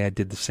hate to say I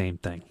did the same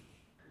thing.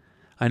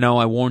 I know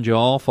I warned you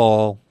all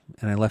fall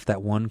and I left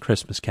that one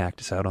Christmas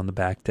cactus out on the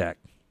back deck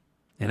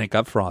and it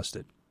got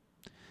frosted.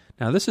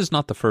 Now, this is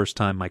not the first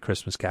time my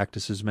Christmas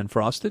cactus has been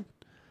frosted,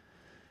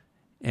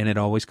 and it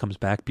always comes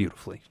back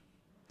beautifully.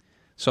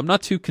 So I'm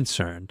not too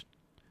concerned.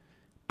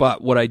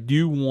 But what I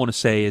do want to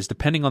say is,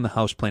 depending on the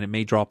houseplant, it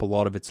may drop a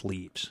lot of its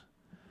leaves.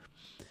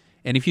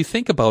 And if you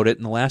think about it,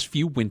 in the last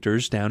few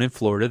winters down in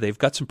Florida, they've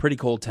got some pretty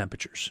cold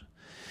temperatures.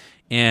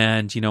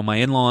 And, my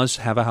in-laws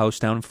have a house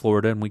down in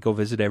Florida, and we go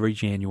visit every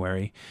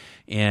January.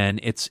 And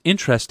it's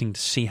interesting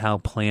to see how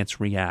plants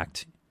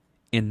react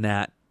in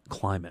that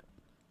climate.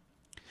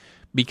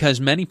 Because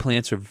many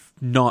plants are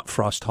not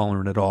frost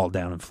tolerant at all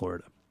down in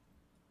Florida.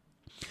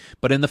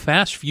 But in the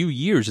past few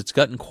years, it's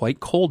gotten quite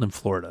cold in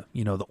Florida.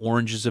 The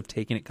oranges have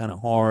taken it kind of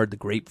hard, the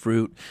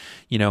grapefruit,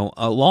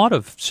 a lot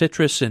of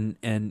citrus, and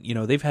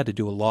they've had to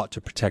do a lot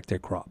to protect their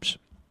crops.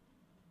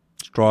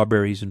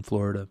 Strawberries in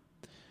Florida.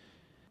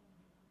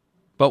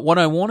 But what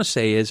I want to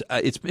say is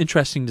it's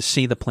interesting to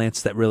see the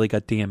plants that really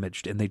got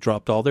damaged, and they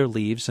dropped all their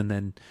leaves, and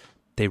then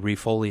they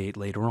refoliate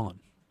later on.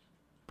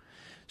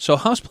 So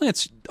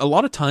houseplants, a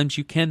lot of times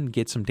you can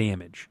get some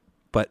damage,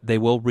 but they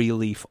will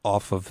re-leaf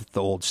off of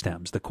the old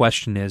stems. The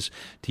question is,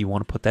 do you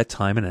want to put that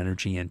time and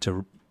energy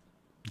into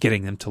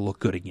getting them to look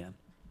good again?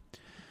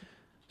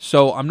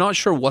 So I'm not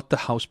sure what the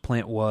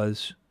houseplant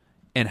was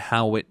and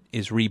how it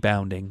is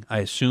rebounding. I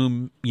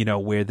assume,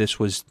 where this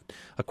was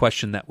a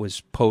question that was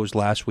posed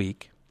last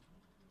week,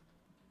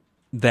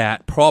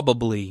 that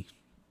probably,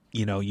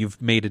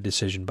 you've made a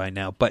decision by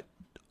now. But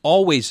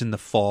always in the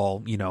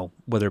fall,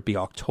 whether it be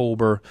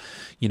October,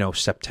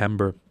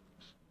 September,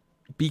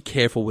 be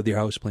careful with your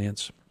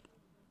houseplants.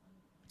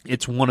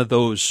 It's one of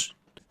those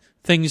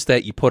things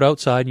that you put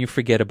outside and you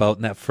forget about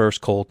in that first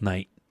cold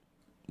night.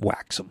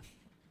 Wax them.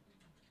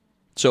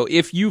 So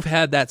if you've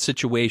had that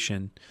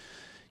situation,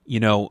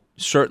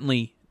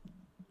 certainly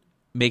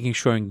making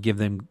sure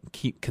and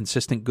keep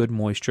consistent good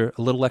moisture,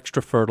 a little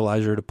extra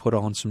fertilizer to put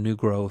on some new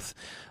growth,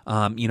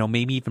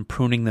 maybe even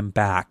pruning them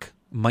back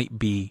might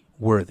be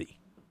worthy.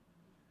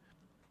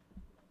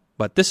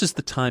 But this is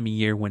the time of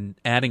year when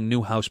adding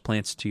new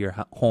houseplants to your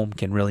home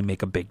can really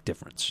make a big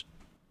difference.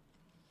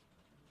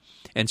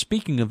 And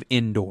speaking of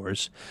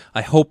indoors,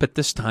 I hope at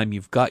this time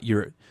you've got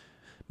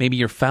maybe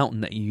your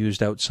fountain that you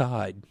used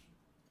outside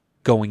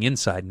going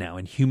inside now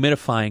and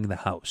humidifying the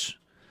house.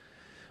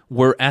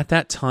 We're at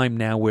that time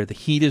now where the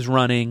heat is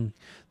running,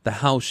 the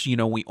house,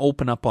 we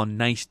open up on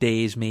nice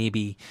days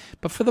maybe,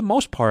 but for the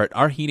most part,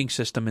 our heating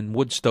system and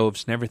wood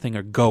stoves and everything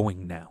are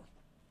going now.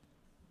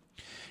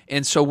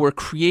 And so we're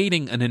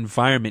creating an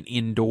environment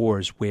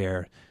indoors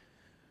where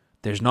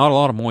there's not a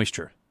lot of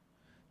moisture.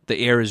 The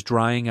air is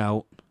drying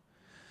out.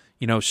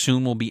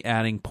 Soon we'll be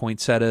adding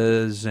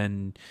poinsettias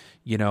and,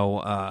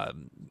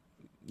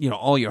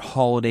 all your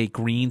holiday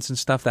greens and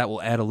stuff. That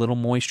will add a little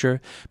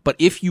moisture. But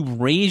if you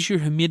raise your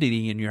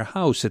humidity in your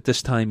house at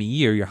this time of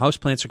year, your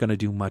houseplants are going to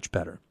do much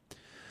better.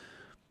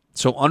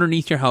 So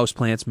underneath your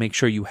houseplants, make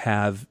sure you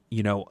have,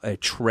 a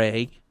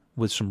tray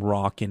with some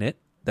rock in it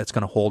that's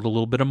going to hold a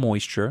little bit of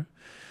moisture.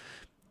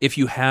 If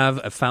you have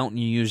a fountain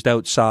you used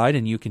outside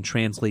and you can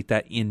translate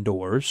that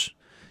indoors,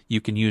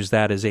 you can use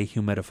that as a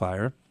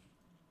humidifier.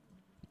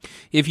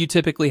 If you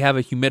typically have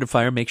a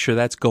humidifier, make sure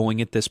that's going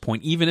at this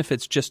point, even if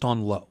it's just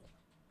on low.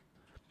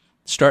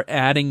 Start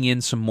adding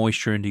in some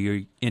moisture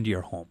into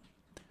your home,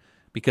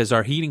 because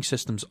our heating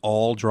systems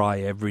all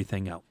dry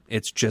everything out.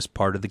 It's just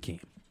part of the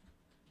game.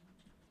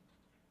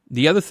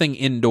 The other thing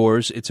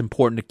indoors, it's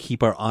important to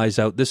keep our eyes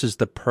out. This is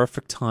the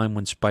perfect time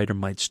when spider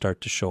mites start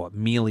to show up.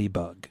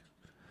 Mealybug.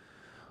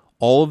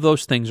 All of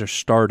those things are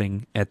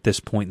starting at this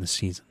point in the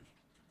season.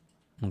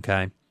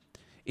 Okay?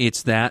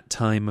 It's that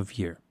time of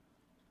year.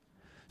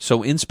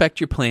 So inspect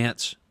your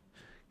plants.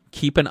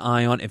 Keep an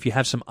eye on if you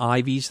have some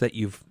ivies that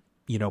you've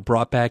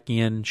brought back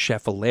in,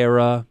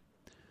 Schefflera,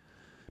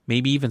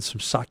 maybe even some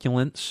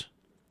succulents.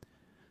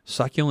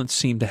 Succulents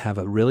seem to have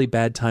a really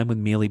bad time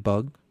with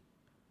mealybug.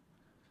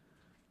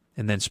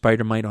 And then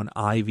spider mite on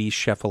ivy,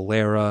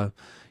 Schefflera,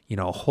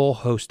 a whole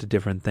host of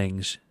different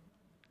things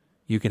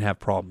you can have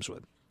problems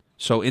with.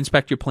 So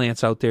inspect your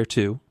plants out there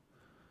too.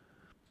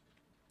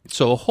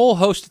 So a whole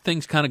host of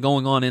things kind of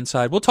going on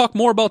inside. We'll talk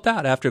more about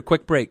that after a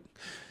quick break.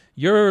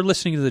 You're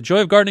listening to The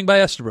Joy of Gardening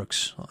by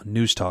Estabrooks on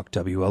News Talk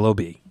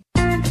WLOB.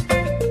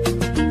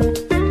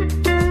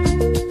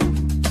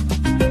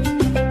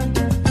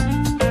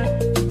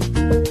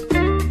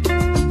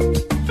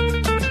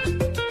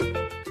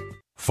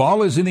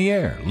 Fall is in the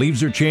air,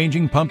 leaves are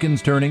changing,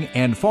 pumpkins turning,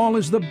 and fall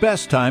is the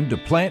best time to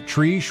plant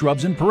trees,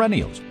 shrubs, and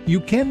perennials.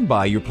 You can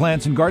buy your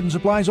plants and garden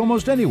supplies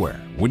almost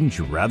anywhere. Wouldn't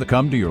you rather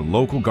come to your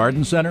local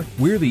garden center?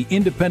 We're the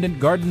Independent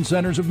Garden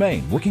Centers of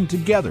Maine, working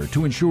together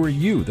to ensure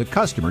you, the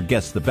customer,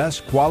 gets the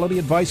best quality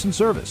advice and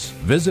service.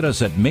 Visit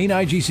us at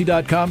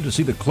maineigc.com to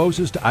see the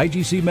closest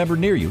IGC member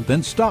near you,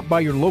 then stop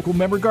by your local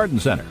member garden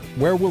center,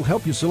 where we'll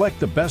help you select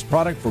the best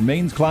product for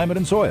Maine's climate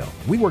and soil.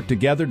 We work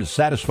together to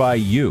satisfy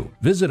you.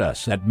 Visit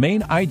us at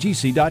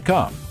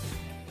maineigc.com.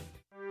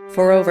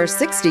 For over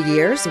 60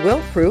 years,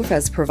 Wilt-Proof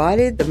has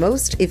provided the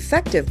most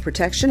effective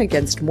protection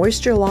against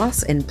moisture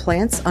loss in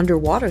plants under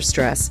water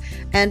stress,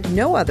 and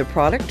no other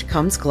product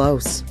comes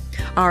close.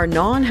 Our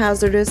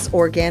non-hazardous,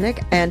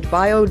 organic, and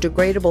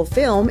biodegradable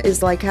film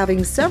is like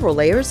having several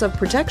layers of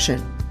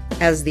protection.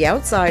 As the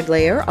outside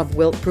layer of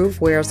Wilt-Proof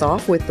wears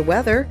off with the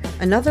weather,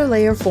 another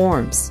layer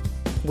forms.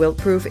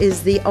 Wilt-Proof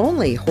is the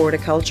only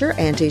horticulture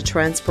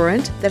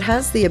anti-transpirant that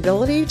has the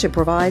ability to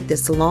provide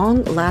this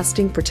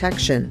long-lasting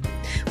protection.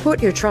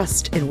 Put your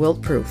trust in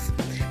Wilt-Proof.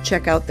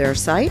 Check out their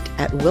site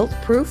at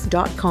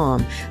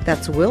wiltproof.com.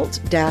 That's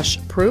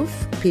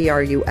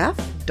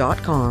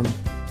wilt-proof.com.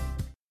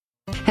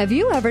 Have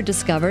you ever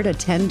discovered a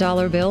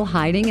 $10 bill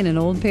hiding in an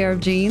old pair of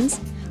jeans?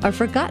 A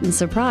forgotten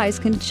surprise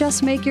can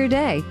just make your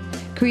day.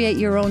 Create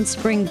your own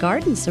spring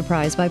garden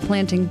surprise by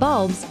planting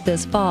bulbs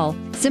this fall.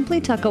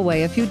 Simply tuck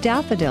away a few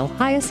daffodil,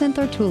 hyacinth,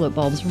 or tulip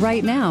bulbs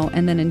right now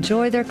and then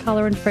enjoy their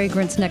color and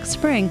fragrance next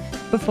spring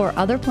before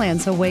other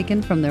plants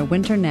awaken from their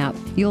winter nap.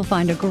 You'll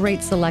find a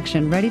great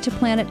selection ready to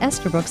plant at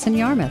Estabrooks in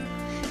Yarmouth.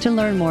 To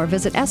learn more,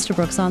 visit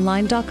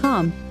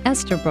EstabrooksOnline.com.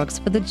 Estabrooks,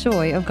 for the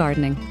joy of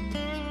gardening.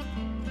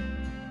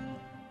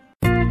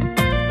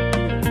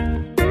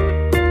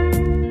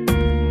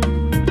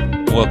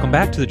 Welcome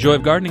back to The Joy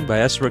of Gardening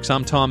by Estabrooks.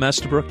 I'm Tom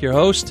Estabrook, your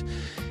host,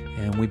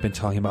 and we've been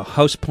talking about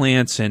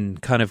houseplants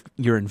and kind of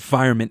your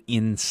environment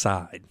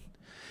inside.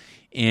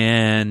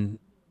 And,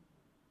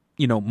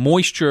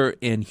 moisture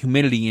and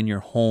humidity in your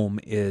home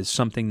is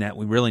something that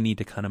we really need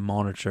to kind of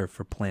monitor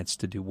for plants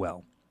to do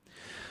well.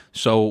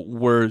 So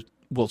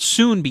we'll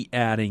soon be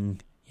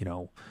adding,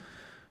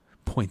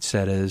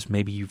 poinsettias.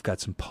 Maybe you've got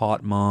some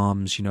pot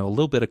moms, a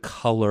little bit of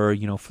color,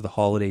 for the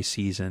holiday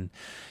season.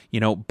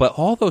 But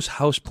all those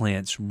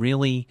houseplants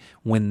really,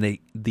 when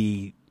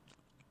the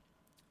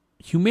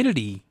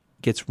humidity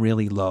gets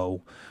really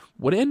low,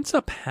 what ends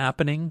up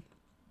happening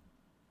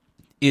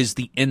is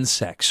the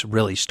insects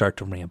really start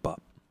to ramp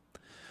up.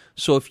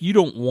 So if you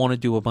don't want to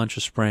do a bunch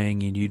of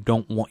spraying and you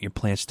don't want your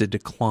plants to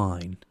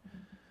decline,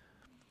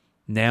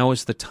 now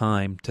is the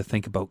time to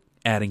think about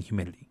adding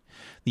humidity.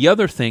 The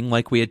other thing,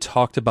 like we had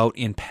talked about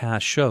in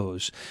past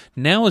shows,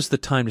 now is the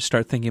time to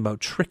start thinking about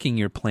tricking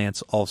your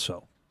plants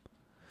also.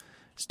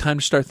 It's time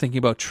to start thinking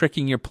about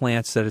tricking your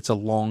plants that it's a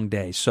long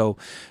day. So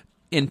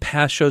in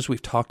past shows,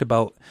 we've talked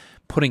about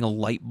putting a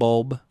light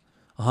bulb,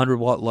 a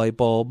 100-watt light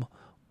bulb,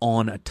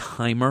 on a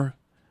timer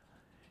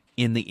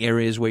in the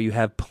areas where you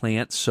have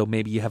plants. So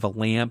maybe you have a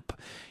lamp.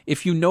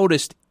 If you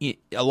noticed,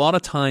 a lot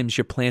of times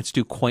your plants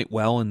do quite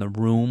well in the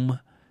room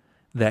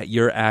that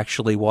you're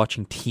actually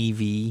watching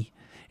TV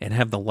and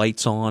have the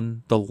lights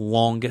on the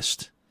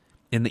longest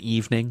in the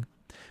evening.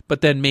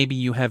 But then maybe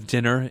you have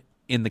dinner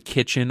in the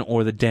kitchen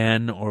or the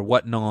den or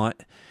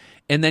whatnot,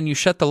 and then you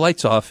shut the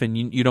lights off and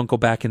you don't go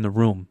back in the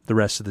room the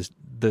rest of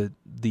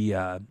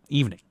the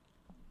evening.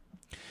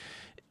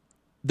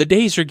 The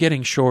days are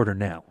getting shorter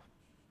now.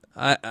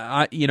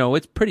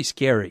 It's pretty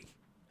scary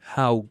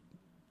how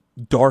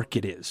dark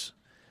it is.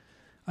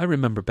 I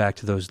remember back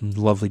to those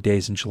lovely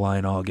days in July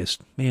and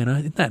August. Man,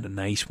 isn't that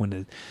nice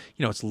when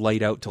it's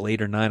light out till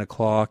 8 or 9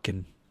 o'clock,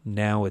 and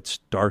now it's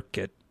dark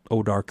at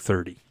dark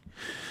 30.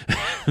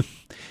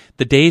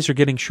 The days are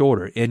getting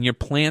shorter, and your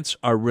plants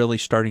are really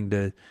starting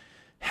to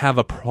have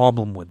a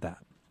problem with that.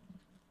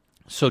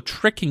 So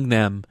tricking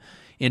them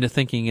into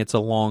thinking it's a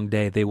long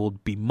day, they will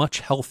be much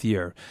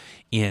healthier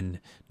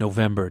in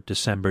November,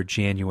 December,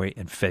 January,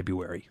 and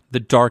February, the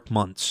dark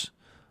months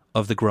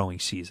of the growing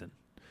season.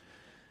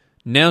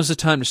 Now's the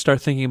time to start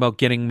thinking about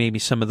getting maybe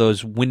some of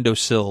those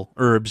windowsill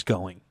herbs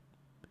going.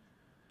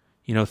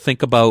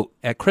 Think about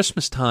at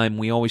Christmas time,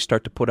 we always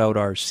start to put out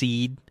our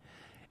seed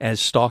as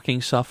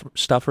stocking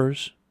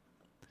stuffers.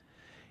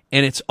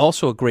 And it's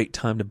also a great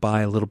time to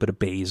buy a little bit of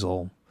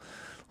basil,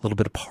 a little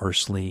bit of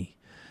parsley,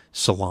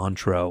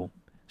 cilantro.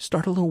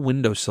 Start a little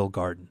windowsill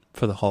garden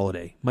for the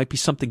holiday. Might be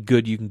something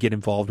good you can get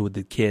involved with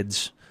the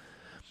kids.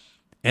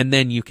 And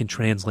then you can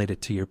translate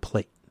it to your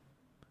plate.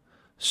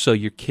 So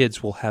your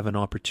kids will have an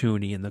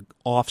opportunity in the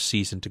off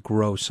season to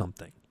grow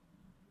something.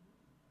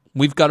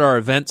 We've got our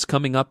events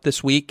coming up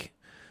this week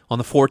on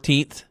the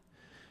 14th.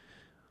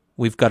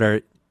 We've got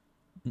our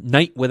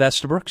night with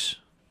Estabrooks,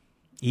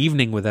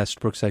 evening with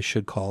Estabrooks, I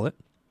should call it,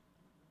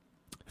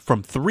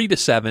 from 3 to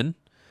 7.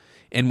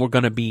 And we're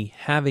going to be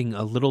having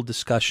a little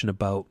discussion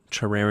about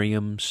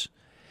terrariums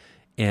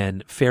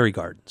and fairy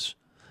gardens.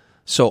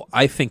 So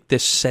I think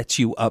this sets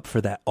you up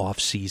for that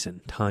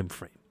off-season time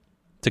frame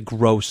to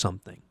grow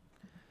something.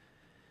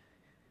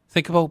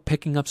 Think about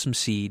picking up some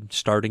seed,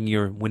 starting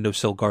your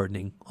windowsill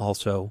gardening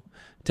also,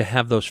 to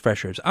have those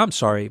fresh herbs. I'm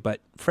sorry, but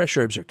fresh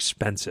herbs are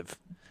expensive.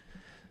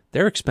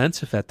 They're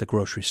expensive at the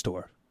grocery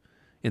store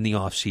in the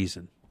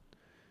off-season.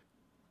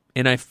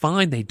 And I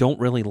find they don't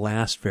really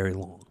last very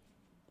long.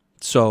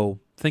 So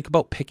think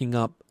about picking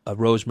up a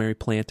rosemary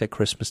plant at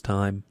Christmas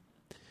time,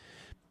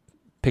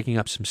 picking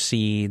up some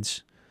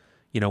seeds.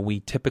 We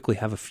typically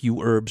have a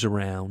few herbs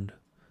around.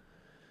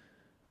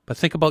 But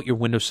think about your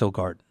windowsill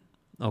garden,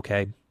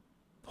 okay?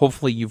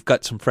 Hopefully you've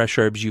got some fresh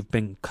herbs you've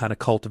been kind of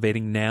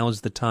cultivating. Now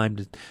is the time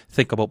to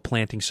think about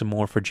planting some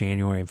more for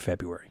January and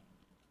February.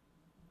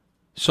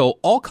 So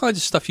all kinds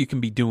of stuff you can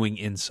be doing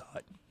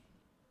inside.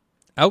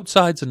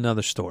 Outside's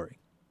another story.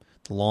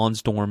 The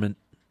lawn's dormant.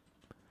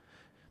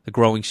 The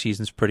growing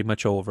season's pretty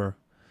much over.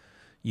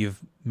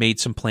 You've made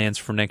some plans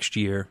for next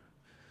year.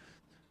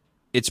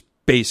 It's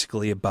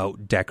basically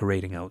about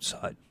decorating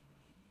outside.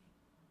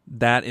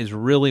 That is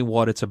really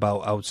what it's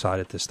about outside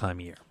at this time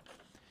of year.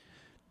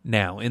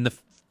 Now, in the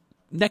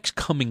next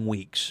coming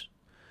weeks,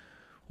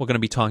 we're going to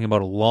be talking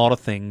about a lot of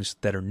things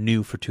that are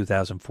new for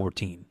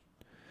 2014.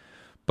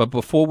 But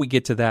before we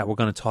get to that, we're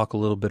going to talk a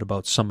little bit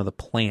about some of the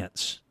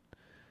plants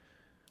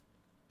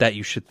that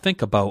you should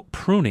think about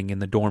pruning in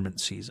the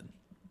dormant season.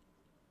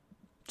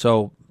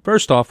 So,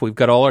 first off, we've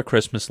got all our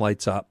Christmas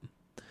lights up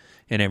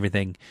and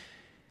everything.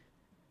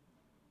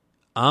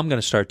 I'm going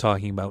to start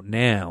talking about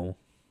now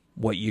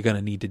what you're going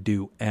to need to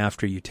do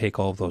after you take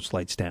all of those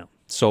lights down.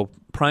 So,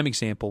 prime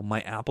example,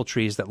 my apple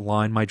trees that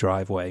line my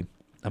driveway,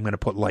 I'm going to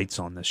put lights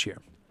on this year.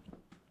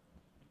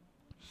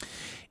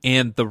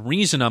 And the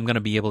reason I'm going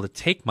to be able to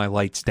take my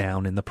lights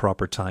down in the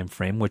proper time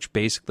frame, which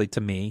basically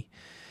to me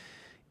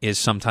is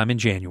sometime in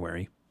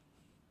January,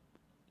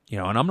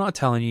 and I'm not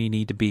telling you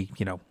need to be,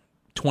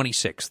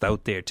 26th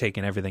out there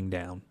taking everything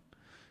down,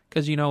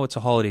 because it's a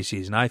holiday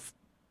season. I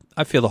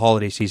feel the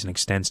holiday season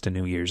extends to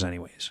New Year's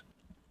anyways.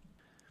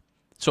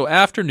 So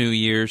after New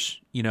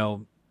Year's,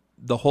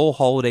 the whole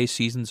holiday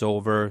season's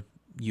over.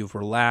 You've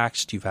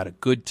relaxed, you've had a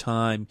good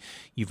time,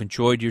 you've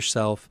enjoyed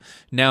yourself.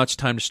 Now it's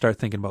time to start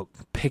thinking about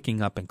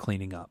picking up and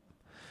cleaning up.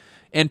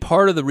 And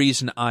part of the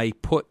reason I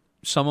put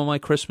some of my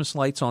Christmas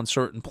lights on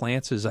certain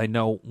plants is I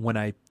know when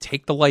I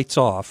take the lights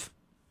off,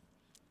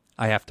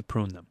 I have to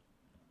prune them.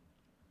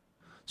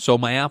 So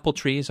my apple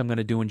trees I'm going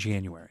to do in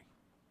January.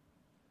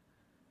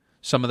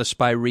 Some of the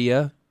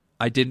spirea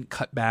I didn't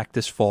cut back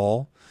this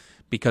fall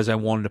because I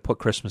wanted to put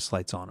Christmas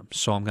lights on them.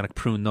 So I'm going to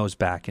prune those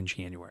back in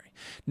January.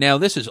 Now,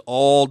 this is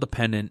all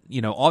dependent,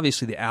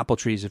 obviously the apple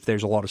trees, if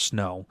there's a lot of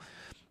snow,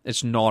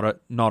 it's not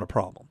a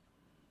problem.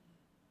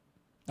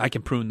 I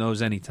can prune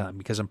those anytime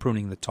because I'm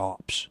pruning the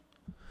tops.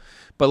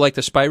 But like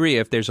the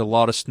spirea, if there's a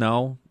lot of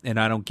snow and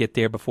I don't get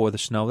there before the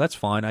snow, that's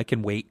fine. I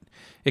can wait.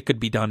 It could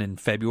be done in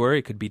February.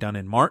 It could be done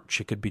in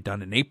March. It could be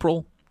done in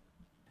April.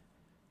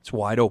 It's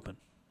wide open.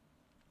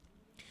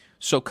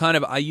 So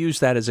I use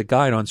that as a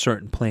guide on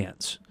certain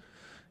plants.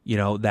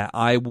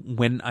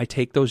 When I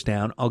take those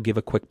down, I'll give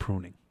a quick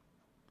pruning.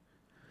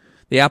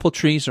 The apple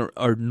trees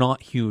are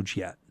not huge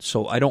yet,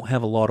 so I don't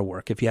have a lot of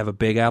work. If you have a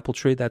big apple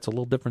tree, that's a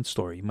little different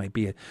story. You might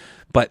be,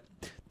 but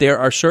there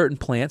are certain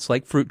plants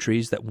like fruit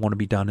trees that want to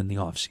be done in the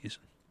off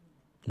season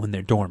when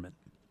they're dormant.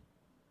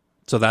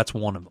 So that's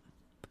one of them.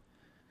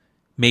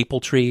 Maple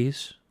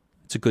trees,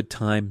 it's a good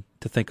time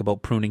to think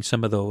about pruning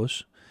some of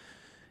those.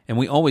 And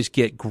we always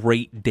get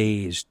great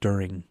days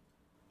during,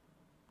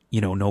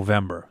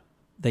 November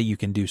that you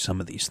can do some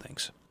of these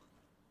things.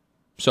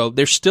 So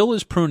there still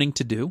is pruning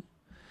to do.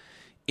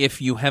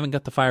 If you haven't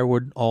got the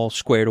firewood all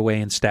squared away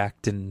and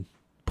stacked and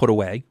put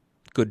away,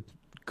 good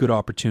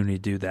opportunity to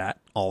do that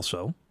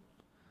also.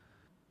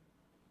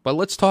 But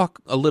let's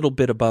talk a little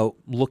bit about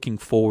looking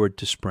forward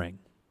to spring.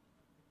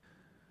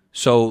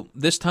 So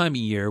this time of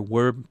year,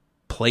 we're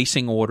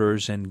placing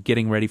orders and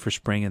getting ready for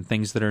spring and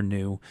things that are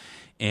new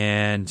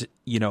and,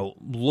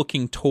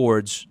 looking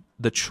towards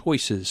the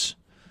choices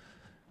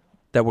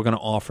that we're going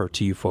to offer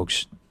to you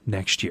folks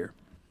next year.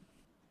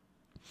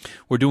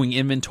 We're doing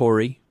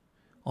inventory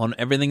on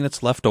everything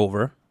that's left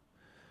over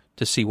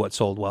to see what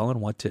sold well and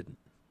what didn't.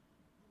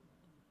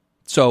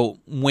 So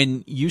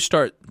when you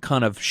start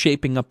kind of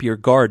shaping up your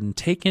garden,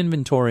 take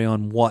inventory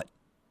on what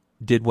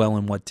did well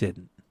and what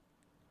didn't.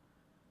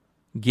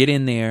 Get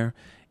in there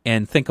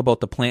and think about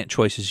the plant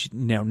choices.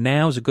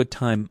 Now is a good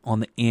time on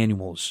the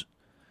annuals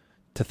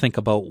to think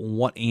about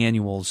what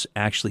annuals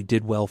actually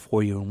did well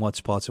for you and what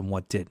spots and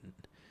what didn't.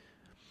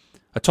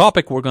 A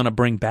topic we're going to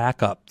bring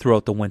back up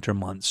throughout the winter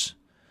months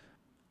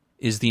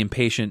is the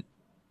impatient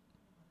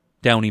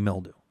downy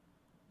mildew.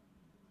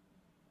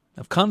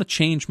 I've kind of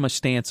changed my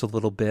stance a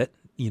little bit.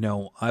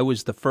 I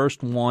was the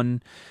first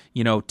one,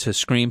 to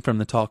scream from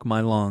the top of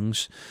my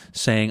lungs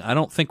saying, I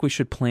don't think we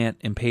should plant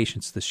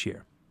impatiens this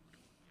year.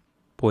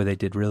 Boy, they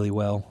did really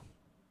well.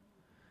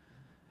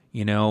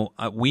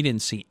 We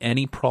didn't see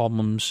any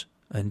problems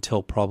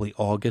until probably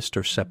August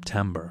or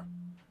September.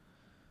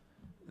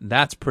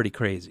 That's pretty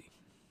crazy.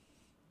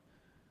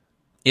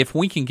 If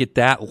we can get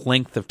that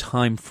length of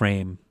time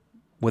frame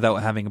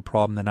without having a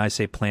problem, then I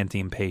say plant the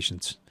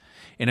impatiens.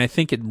 And I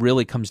think it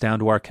really comes down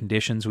to our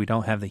conditions. We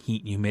don't have the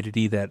heat and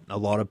humidity that a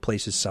lot of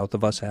places south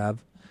of us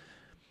have.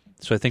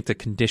 So I think the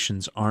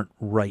conditions aren't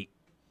right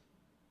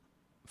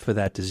for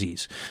that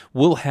disease.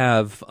 We'll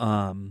have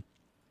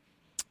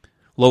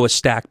Lois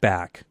Stack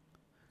back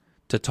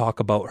to talk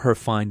about her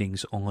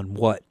findings on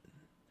what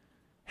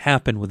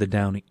happened with the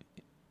downy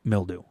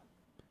mildew.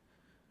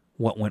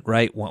 What went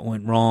right, what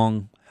went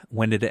wrong,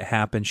 when did it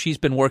happen? She's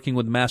been working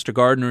with master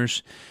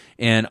gardeners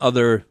and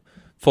other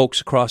folks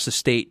across the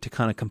state to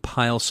kind of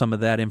compile some of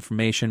that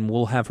information.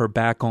 We'll have her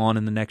back on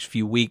in the next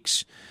few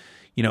weeks,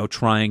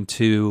 trying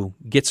to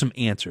get some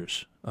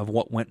answers of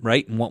what went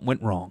right and what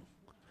went wrong.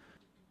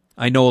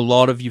 I know a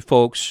lot of you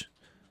folks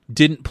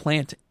didn't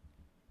plant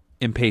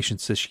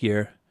impatiens this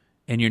year,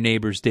 and your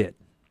neighbors did,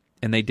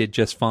 and they did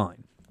just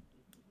fine.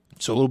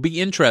 So it'll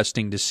be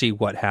interesting to see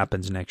what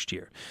happens next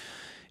year.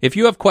 If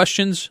you have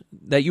questions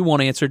that you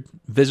want answered,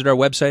 visit our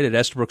website at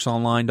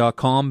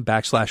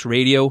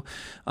estabrooksonline.com/radio.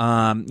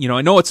 I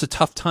know it's a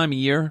tough time of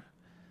year.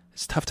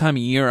 It's a tough time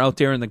of year out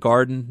there in the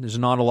garden. There's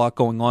not a lot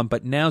going on,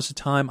 but now's the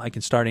time I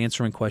can start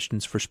answering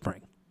questions for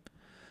spring.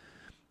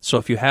 So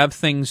if you have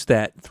things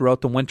that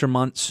throughout the winter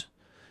months,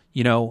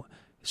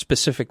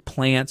 specific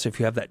plants, if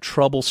you have that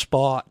trouble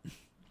spot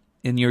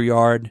in your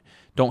yard,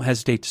 don't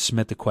hesitate to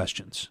submit the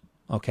questions,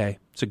 okay?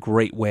 It's a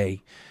great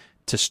way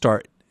to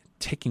start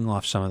ticking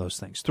off some of those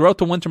things. Throughout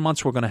the winter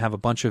months, we're going to have a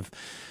bunch of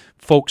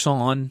folks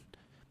on,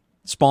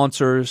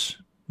 sponsors,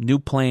 new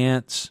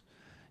plants.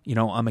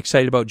 I'm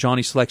excited about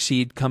Johnny Select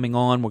Seed coming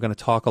on. We're going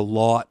to talk a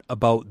lot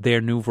about their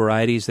new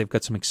varieties. They've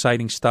got some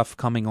exciting stuff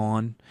coming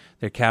on.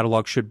 Their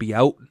catalog should be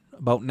out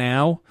about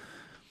now.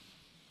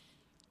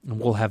 And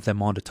we'll have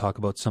them on to talk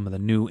about some of the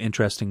new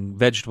interesting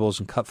vegetables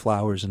and cut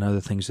flowers and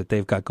other things that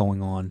they've got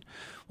going on.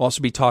 We'll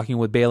also be talking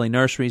with Bailey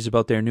Nurseries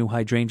about their new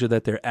hydrangea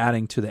that they're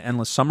adding to the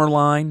Endless Summer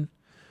line.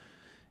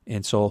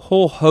 And so a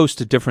whole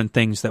host of different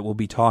things that we'll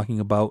be talking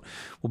about.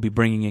 We'll be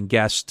bringing in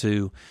guests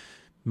to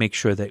make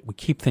sure that we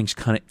keep things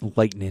kind of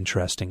light and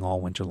interesting all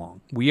winter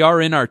long. We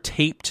are in our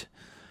taped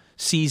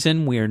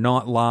season. We are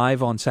not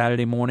live on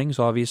Saturday mornings,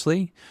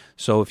 obviously.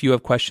 So if you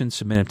have questions,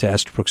 submit them to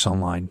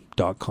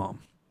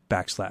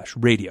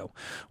estabrooksonline.com/radio.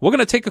 We're going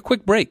to take a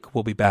quick break.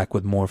 We'll be back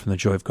with more from the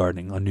Joy of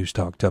Gardening on News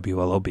Talk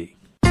WLOB.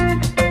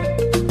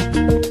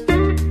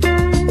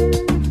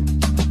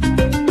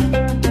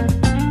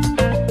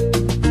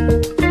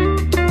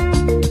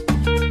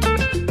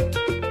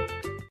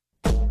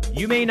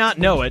 You may not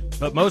know it,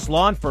 but most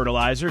lawn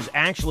fertilizers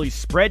actually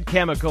spread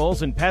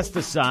chemicals and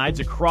pesticides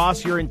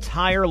across your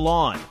entire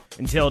lawn.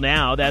 Until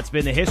now, that's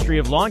been the history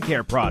of lawn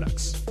care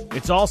products.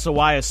 It's also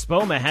why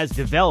Espoma has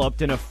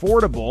developed an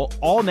affordable,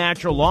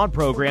 all-natural lawn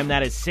program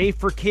that is safe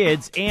for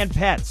kids and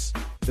pets.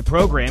 The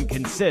program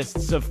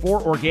consists of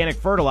 4 organic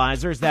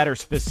fertilizers that are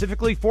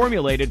specifically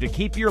formulated to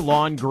keep your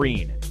lawn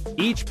green.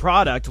 Each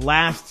product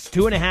lasts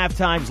 2.5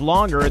 times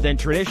longer than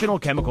traditional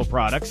chemical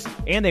products,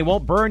 and they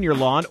won't burn your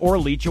lawn or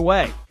leach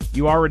away.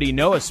 You already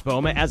know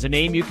Espoma as a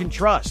name you can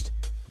trust.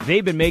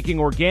 They've been making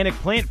organic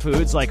plant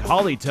foods like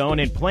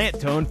Hollytone and Plant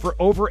Tone for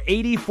over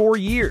 84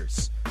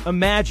 years.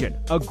 Imagine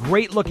a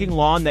great-looking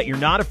lawn that you're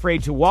not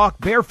afraid to walk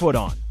barefoot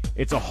on.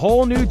 It's a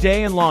whole new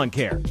day in lawn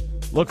care.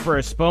 Look for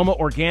Espoma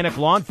organic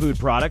lawn food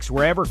products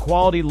wherever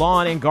quality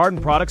lawn and garden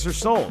products are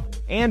sold.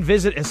 And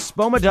visit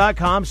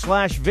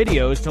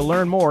espoma.com/videos to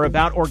learn more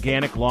about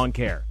organic lawn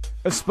care.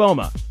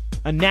 Espoma,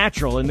 a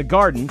natural in the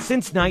garden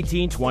since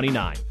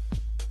 1929.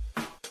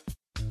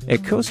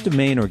 At Coast of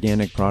Maine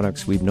Organic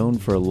Products, we've known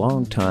for a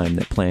long time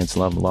that plants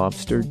love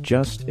lobster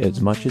just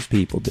as much as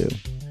people do.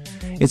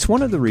 It's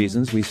one of the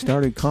reasons we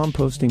started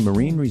composting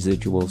marine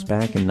residuals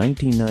back in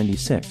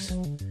 1996.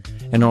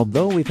 And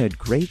although we've had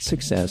great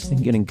success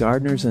in getting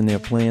gardeners and their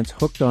plants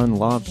hooked on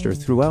lobster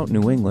throughout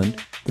New England,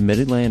 the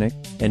Mid-Atlantic,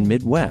 and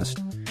Midwest,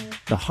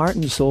 the heart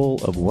and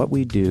soul of what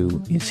we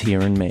do is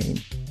here in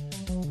Maine.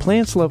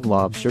 Plants love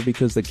lobster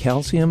because the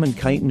calcium and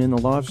chitin in the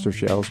lobster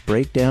shells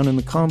break down in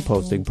the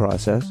composting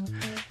process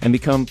and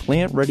become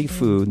plant-ready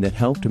food that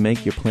help to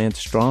make your plants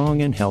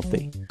strong and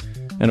healthy.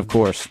 And of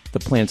course, the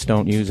plants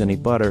don't use any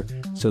butter,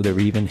 so they're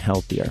even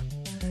healthier.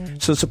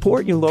 So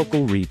support your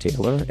local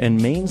retailer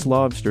and Maine's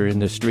lobster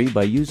industry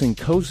by using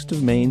Coast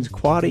of Maine's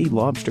Quaddy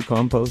Lobster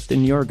Compost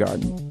in your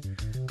garden.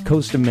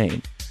 Coast of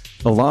Maine,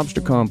 a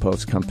lobster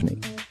compost company.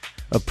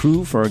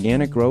 Approved for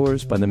organic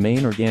growers by the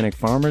Maine Organic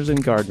Farmers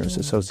and Gardeners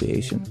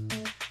Association.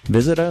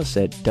 Visit us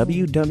at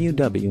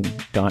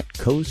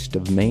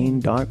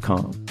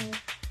www.coastofmaine.com.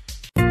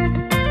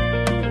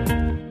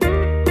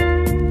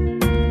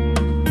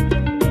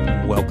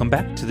 Welcome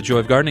back to The Joy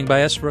of Gardening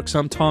by Estabrook.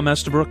 I'm Tom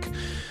Estabrook.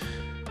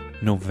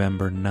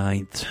 November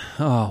 9th.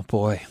 Oh,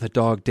 boy, the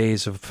dog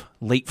days of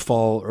late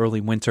fall, early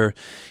winter.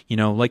 You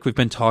know, like we've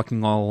been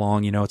talking all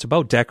along, you know, it's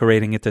about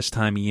decorating at this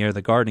time of year.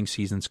 The gardening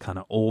season's kind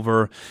of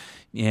over.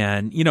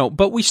 And, you know,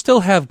 but we still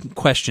have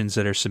questions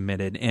that are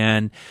submitted.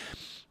 And,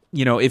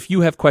 you know, if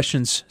you have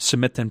questions,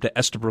 submit them to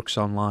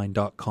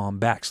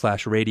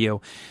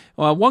estabrooksonline.com/radio.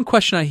 One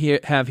question I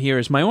have here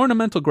is, my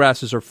ornamental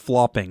grasses are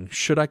flopping.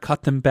 Should I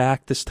cut them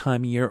back this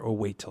time of year or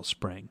wait till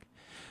spring?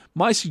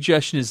 My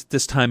suggestion is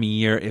this time of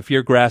year, if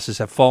your grasses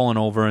have fallen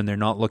over and they're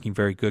not looking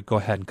very good, go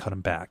ahead and cut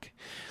them back.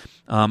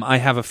 I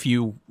have a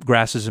few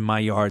grasses in my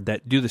yard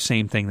that do the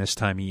same thing this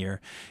time of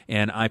year,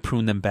 and I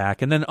prune them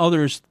back. And then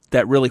others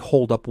that really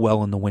hold up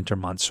well in the winter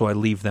months, so I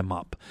leave them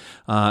up.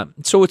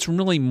 So it's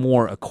really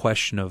more a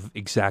question of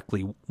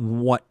exactly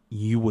what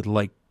you would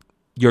like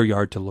your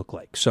yard to look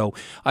like. So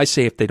I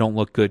say if they don't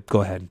look good,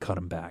 go ahead and cut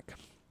them back.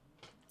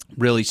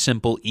 Really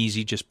simple,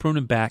 easy, just prune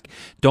them back.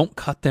 Don't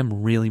cut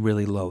them really,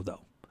 really low,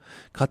 though.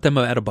 Cut them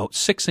at about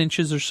 6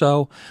 inches or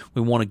so.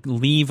 We want to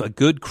leave a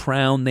good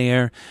crown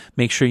there.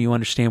 Make sure you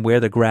understand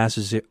where the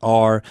grasses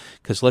are,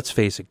 because let's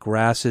face it,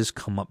 grasses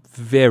come up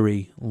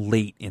very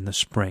late in the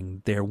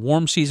spring. They're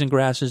warm season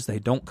grasses. They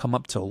don't come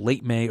up till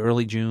late May,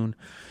 early June,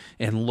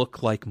 and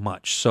look like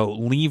much. So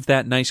leave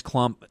that nice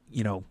clump,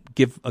 you know,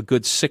 give a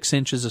good 6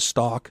 inches of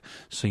stalk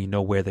so you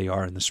know where they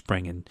are in the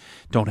spring and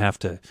don't have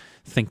to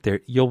think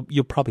you'll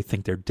probably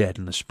think they're dead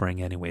in the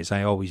spring anyways.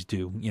 I always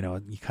do. You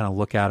know, you kind of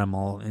look at them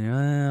all,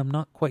 I'm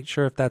not quite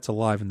sure if that's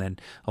alive, and then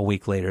a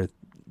week later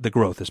the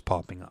growth is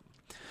popping up.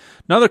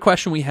 Another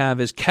question we have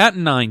is cat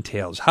and nine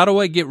tails. How do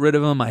I get rid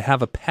of them? I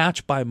have a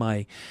patch by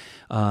my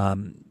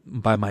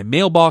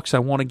mailbox. I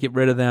want to get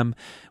rid of them.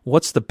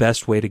 What's the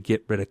best way to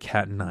get rid of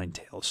cat and nine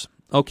tails?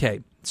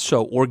 Okay,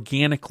 so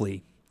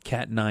organically,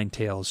 cat and nine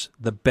tails,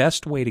 the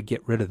best way to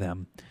get rid of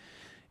them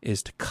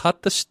is to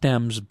cut the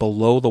stems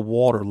below the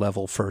water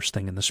level first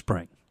thing in the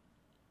spring.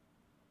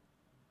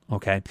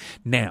 Okay?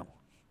 Now,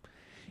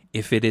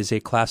 if it is a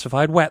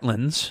classified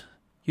wetlands,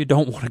 you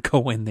don't want to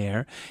go in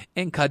there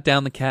and cut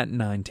down the cat and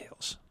nine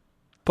tails.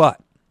 But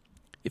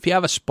if you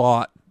have a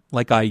spot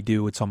like I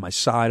do, it's on my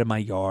side of my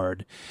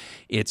yard,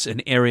 it's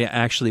an area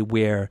actually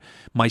where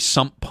my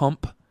sump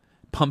pump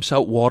pumps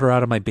out water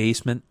out of my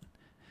basement.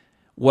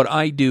 What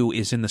I do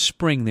is in the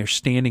spring, there's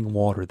standing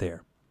water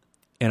there.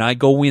 And I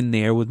go in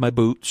there with my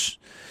boots,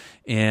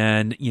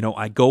 and, you know,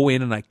 I go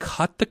in and I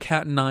cut the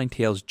cat and nine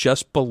tails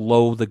just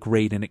below the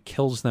grate, and it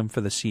kills them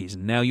for the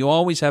season. Now, you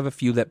always have a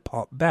few that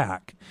pop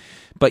back,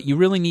 but you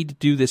really need to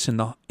do this in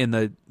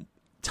the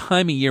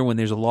time of year when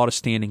there's a lot of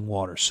standing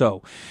water.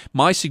 So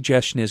my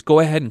suggestion is go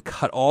ahead and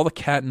cut all the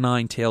cat and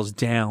nine tails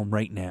down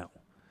right now.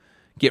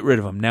 Get rid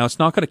of them. Now, it's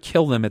not going to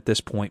kill them at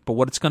this point, but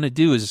what it's going to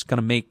do is it's going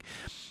to make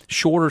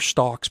shorter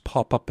stalks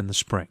pop up in the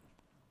spring.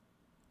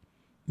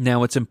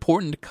 Now, it's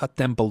important to cut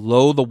them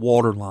below the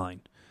water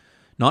line.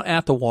 Not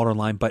at the water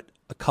line, but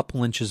a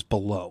couple inches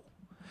below.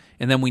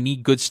 and then we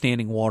need good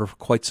standing water for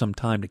quite some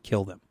time to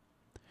kill them.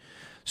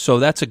 So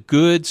that's a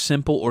good,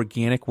 simple,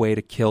 organic way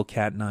to kill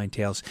cat nine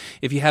tails.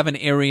 If you have an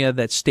area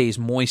that stays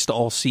moist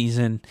all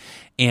season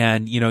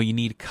and, you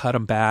need to cut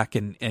them back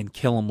and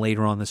kill them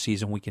later on in the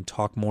season, we can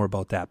talk more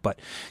about that. But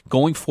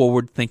going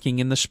forward, thinking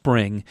in the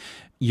spring,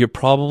 you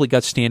probably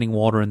got standing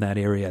water in that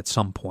area at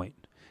some point,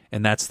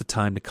 and that's the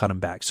time to cut them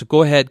back. So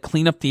go ahead,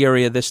 clean up the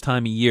area this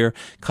time of year,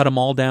 cut them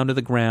all down to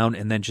the ground,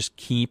 and then just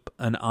keep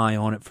an eye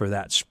on it for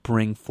that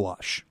spring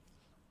flush.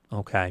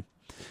 Okay?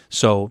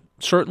 So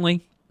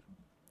certainly,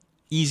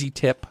 easy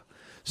tip,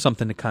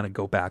 something to kind of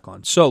go back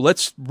on. So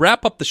let's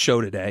wrap up the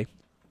show today,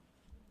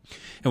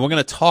 and we're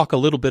going to talk a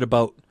little bit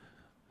about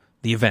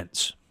the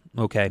events.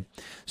 Okay,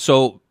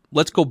 so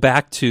let's go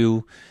back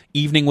to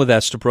Evening with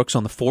Estabrooks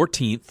on the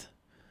 14th.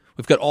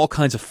 We've got all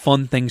kinds of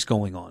fun things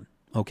going on.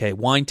 Okay,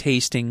 wine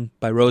tasting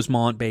by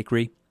Rosemont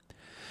Bakery.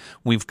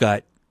 We've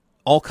got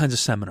all kinds of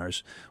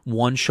seminars.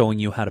 One showing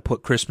you how to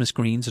put Christmas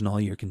greens in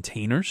all your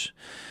containers.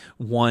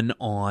 One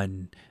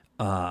on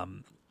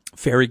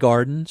fairy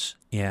gardens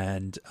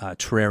and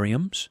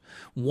terrariums,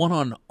 one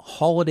on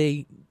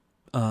holiday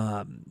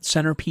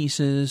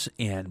centerpieces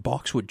and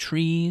boxwood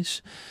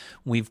trees.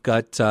 We've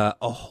got a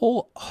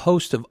whole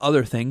host of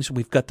other things.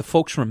 We've got the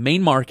folks from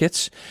Maine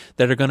Markets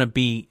that are going to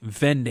be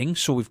vending,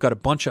 so we've got a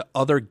bunch of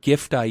other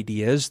gift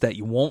ideas that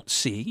you won't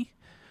see.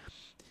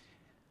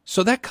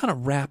 So that kind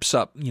of wraps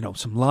up,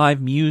 some live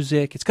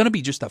music. It's going to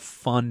be just a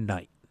fun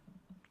night.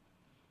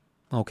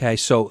 Okay,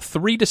 so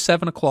 3 to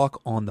 7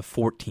 o'clock on the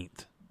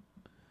 14th.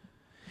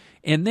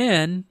 And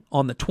then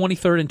on the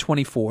 23rd and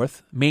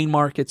 24th, Maine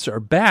Markets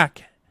are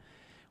back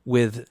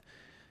with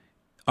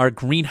our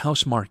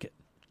greenhouse market.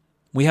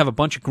 We have a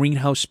bunch of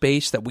greenhouse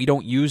space that we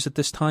don't use at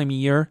this time of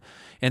year,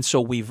 and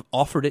so we've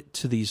offered it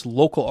to these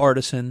local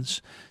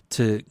artisans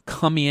to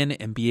come in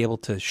and be able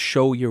to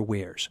show your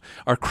wares.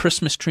 Our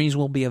Christmas trees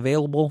will be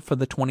available for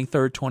the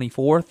 23rd,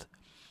 24th,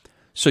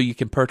 so you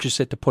can purchase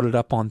it to put it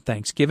up on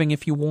Thanksgiving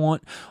if you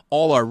want.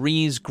 All our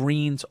wreaths,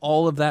 greens,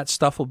 all of that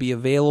stuff will be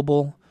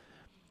available.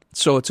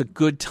 So it's a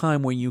good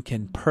time where you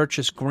can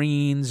purchase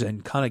greens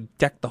and kind of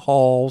deck the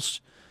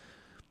halls.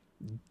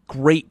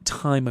 Great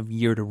time of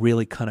year to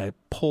really kind of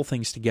pull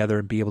things together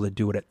and be able to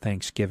do it at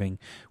Thanksgiving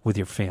with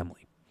your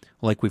family.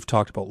 Like we've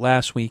talked about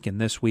last week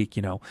and this week,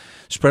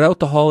 spread out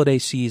the holiday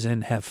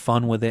season, have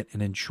fun with it,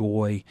 and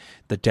enjoy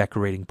the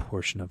decorating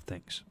portion of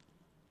things.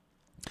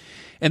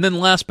 And then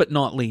last but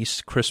not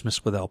least,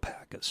 Christmas with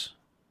Alpacas.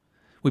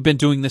 We've been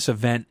doing this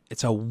event.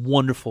 It's a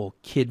wonderful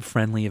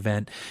kid-friendly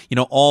event.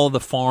 All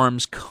the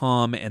farms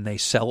come and they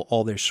sell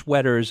all their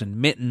sweaters and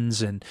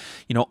mittens and,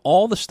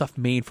 all the stuff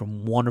made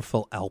from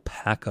wonderful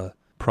alpaca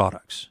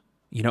products.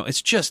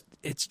 It's just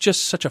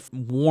such a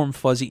warm,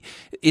 fuzzy.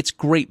 It's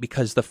great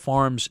because the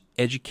farms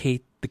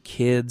educate the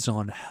kids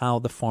on how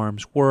the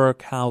farms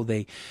work, how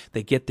they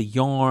get the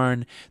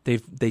yarn. They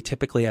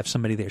typically have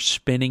somebody there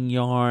spinning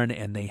yarn,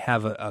 and they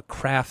have a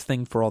craft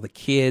thing for all the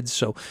kids.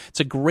 So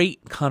it's a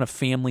great kind of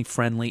family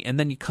friendly. And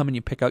then you come and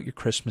you pick out your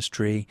Christmas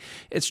tree.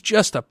 It's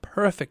just a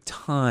perfect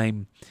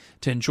time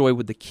to enjoy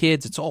with the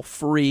kids. It's all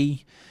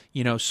free.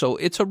 So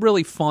it's a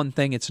really fun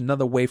thing. It's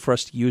another way for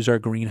us to use our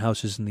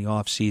greenhouses in the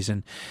off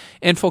season.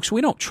 And folks,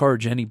 we don't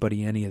charge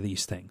anybody any of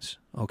these things.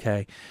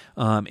 Okay.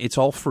 It's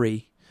all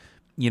free.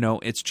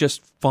 It's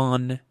just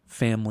fun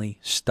family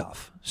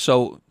stuff.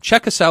 So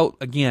check us out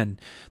again.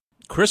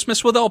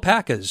 Christmas with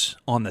Alpacas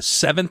on the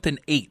 7th and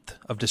 8th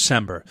of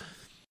December.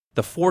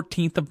 The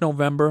 14th of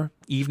November,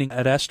 evening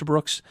at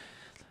Estabrooks.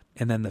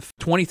 And then the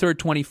 23rd,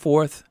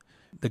 24th,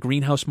 the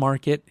greenhouse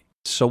market.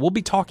 So we'll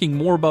be talking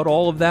more about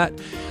all of that.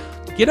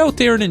 Get out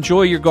there and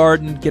enjoy your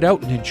garden. Get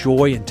out and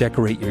enjoy and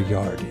decorate your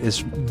yard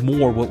is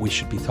more what we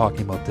should be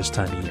talking about this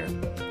time of year.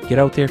 Get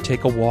out there,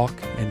 take a walk,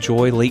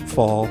 enjoy late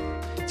fall.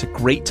 It's a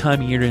great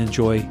time of year to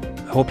enjoy.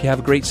 I hope you have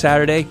a great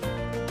Saturday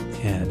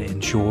and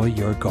enjoy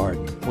your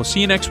garden. We'll see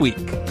you next week.